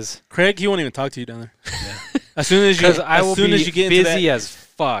 Leo is. Craig, he won't even talk to you down there. As soon as you, Because I will as soon be as you get into busy that, as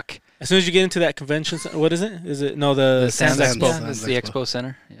fuck. as soon as you get into that convention, what is it? Is it no the Sands Sands Expo? Yeah, Sands this is the Expo. Expo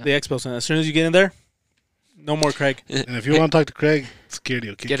Center. Yeah. The Expo Center. As soon as you get in there, no more Craig. And if you want to talk to Craig, security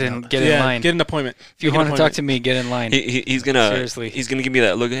will kick Get you in, out. get in line. Get an appointment. If you Make an want to talk appointment. to me, get in line. He's gonna Seriously. he's gonna give me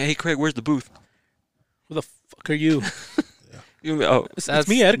that look. Hey, Craig, where's the booth? Who the fuck are you? Oh, It's That's-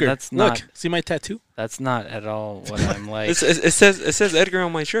 me, Edgar. that's Look, not- see my tattoo? That's not at all what I'm like. it says Edgar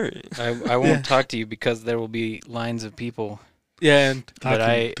on my shirt. I won't talk to you because there will be lines of people Yeah, and that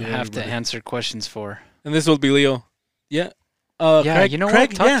I Talking to have to everybody. answer questions for. this will be Leo. Yeah. Yeah, Craig, you know Craig,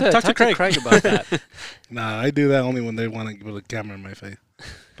 what? Talk, yeah, to, talk to Craig. about that. Nah, I do that only when they want to put a camera in my face.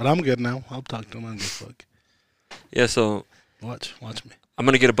 But I'm good now. I'll talk to him. I'm just fuck. Yeah, so Watch me. I'm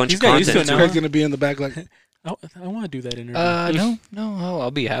gonna get a bunch He's of got used to content. it now. Craig's gonna be in the back like, I want to do that interview. No, I'll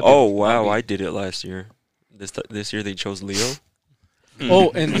be happy. Oh wow, I'll be- I did it last year. This year they chose Leo.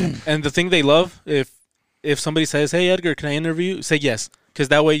 Oh, and the thing they love, if somebody says, "Hey Edgar, can I interview you?" Say yes, because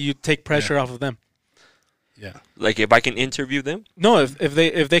that way you take pressure off of them. yeah. Like if I can interview them. No, if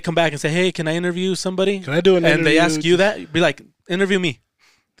they come back and say, "Hey, can I interview somebody?" Can I do an and they interview? ask you that, be like, "Interview me,"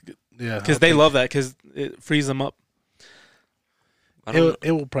 Yeah. because they love that because it frees them up. I don't know.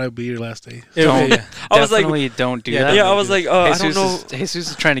 It will probably be your last day. Don't. Yeah. I was like, Definitely don't do Yeah, that. yeah, I was like, I don't Jesus know.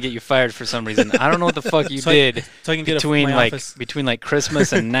 Jesus is trying to get you fired for some reason. I don't know what the fuck you So I- did So I can get between my like office.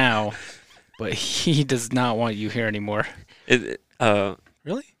 Christmas and now, but he does not want you here anymore.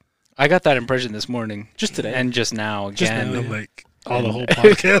 Really? I got that impression this morning Just today? and just now Just again. now. And like all the whole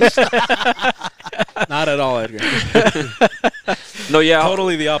podcast. Not at all, Edgar. No, yeah.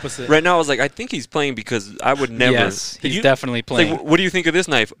 Totally the opposite. Right now, I was like, I think he's playing because I would never. Yes, he's you- definitely It's playing. like, what do you think of this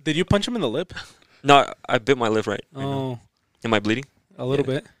knife? Did you punch him in the lip? No, I bit my lip right. now. Oh, Am I bleeding? a little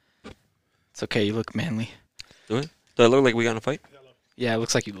Yeah. bit. It's okay. You look manly. Do it? Do I look like we got in a fight? Yeah, it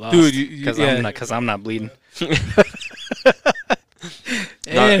looks like you lost. Dude, because yeah. I'm not bleeding.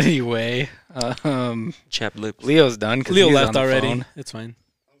 Anyway, Chapped lips. Leo's done. 'Cause Leo he's left on the already. phone. It's fine.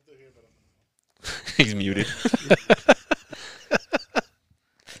 He's muted.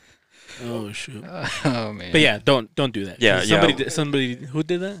 Oh shoot. Oh man. But yeah, don't do that. Yeah, Somebody, yeah. somebody who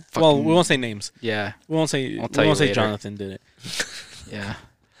did that? Fucking- Well, we won't say names. Yeah. We won't say. I'll tell we won't you say later. Jonathan did it. Yeah.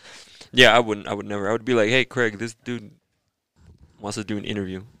 Yeah, I wouldn't. I would never. I would be like, hey, Craig, this dude wants to do an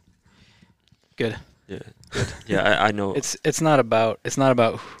interview. Good. Yeah, good. Yeah, I know. It's not about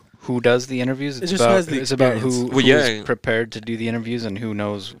who does the interviews. It's just about has the it's about experience. who Well, who's yeah. prepared to do the interviews and who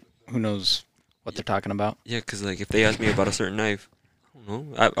knows what they're talking about. Yeah, because like if they ask me about a certain knife, I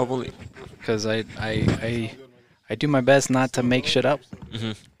don't know. I've only. Because I do my best not to make shit up.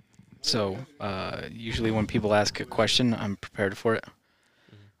 Mhm. So usually when people ask a question, I'm prepared for it.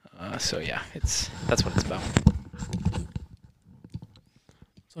 So yeah, that's what it's about.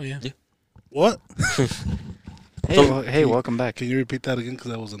 So yeah. Yeah. What? Hey, So- hey, welcome back. Can you repeat that again?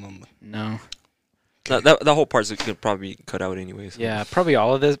 Because I wasn't on the. No, That whole part's could probably be cut out anyways. So. yeah, probably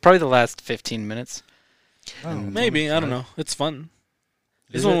all of this. Probably the last 15 minutes. Oh, Maybe I don't know. It's fun.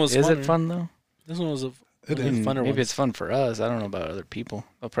 This one was. Is funner. it fun though? This one was a It one of is. the funner Maybe ones. it's fun for us. I don't know about other people.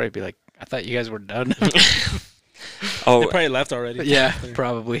 They'll probably be like, I thought you guys were done. Oh, They probably left already. yeah,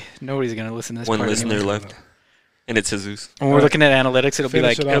 probably. Nobody's gonna listen to this. one part listener anyway. left, and it's Jesus. When we're looking at analytics, it'll be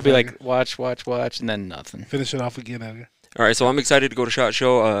Finish like it off, Edgar. watch, and then nothing. Finish it off again, Edgar. All right, so I'm excited to go to SHOT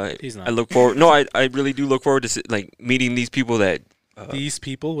Show. He's not. I look forward. No, I really do look forward to like meeting these people that. These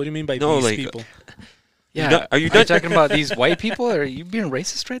people? What do you mean by No, these like, people? Yeah, done- are you Are you done? talking about these white people? Or are you being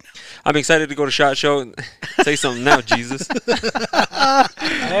racist right now? I'm excited to go to SHOT Show. Say something now, Jesus.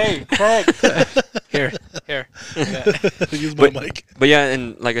 Hey, Craig. Here. Use my But- mic. But yeah,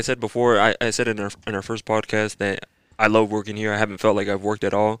 and like I said before, I said in our first podcast that I love working here. I haven't felt like I've worked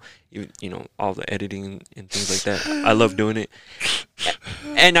at all. You know, all the editing and things like that. I love doing it.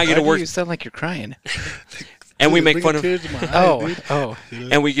 And I get to Why do work. you sound like you're crying. And we Dude, make bring fun a of. tear to my eye, Oh, dude. oh. You know?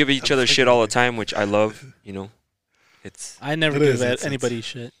 And we give each other shit all the time, which I love. You know, it's. I never It give is, it's- anybody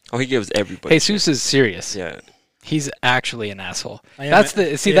shit. Oh, he gives everybody. Jesus is serious. Yeah. He's actually an asshole. I am That's a- the yeah,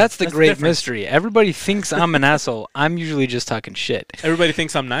 that's the that's the great difference. mystery. Everybody thinks I'm an asshole. I'm usually just talking shit. Everybody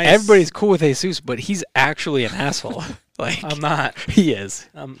thinks I'm nice. Everybody's cool with Jesus, but he's actually an asshole. Like I'm not. he is.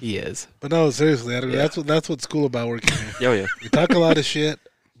 I'm, He is. But no, seriously, Edgar, that's what's cool about working here. Oh yeah. We talk a lot of shit,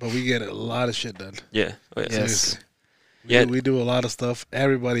 but we get a lot of shit done. Yeah. Oh, yeah. Yes. Seriously. Yeah. We do a lot of stuff.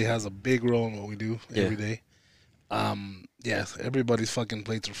 Everybody has a big role in what we do Yeah. every day. Yes, everybody's fucking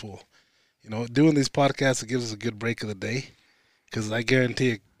plates are full. You know, doing these podcasts, it gives us a good break of the day. Because I guarantee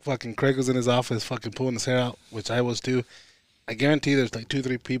you, fucking Craig was in his office fucking pulling his hair out, which I was too. I guarantee there's like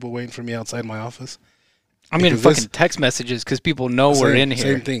 2-3 people waiting for me outside my office. I'm getting Because fucking text messages because people know we're Same- in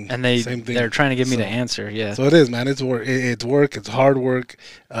here, same thing. and Same thing. they're trying to get me to So- answer. Yeah. So it is, man. It's work. It's work. It's hard work.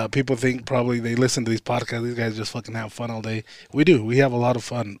 People think probably they listen to these podcasts. These guys just fucking have fun all day. We do. We have a lot of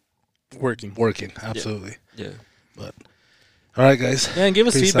fun working. working. Absolutely. Yeah. All right, guys. Yeah, and give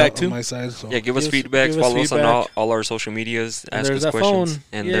us Peace feedback out too. on my side. So. Yeah. Give us Give us- feedback. give us Follow us on feedback. all our social medias. And Ask there's us that questions. phone.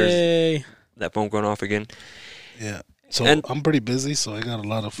 And there's Yay. that phone going off again. Yeah. So And- I'm pretty busy, so I got a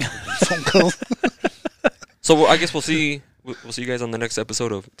lot of phone calls. So I guess we'll see you guys on the next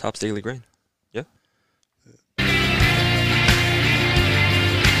episode of Topps Daily Grind. Yeah.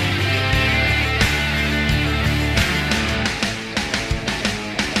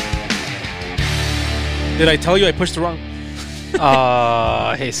 Did I tell you I pushed the wrong?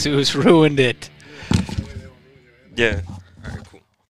 Ah, Jesus ruined it. Yeah.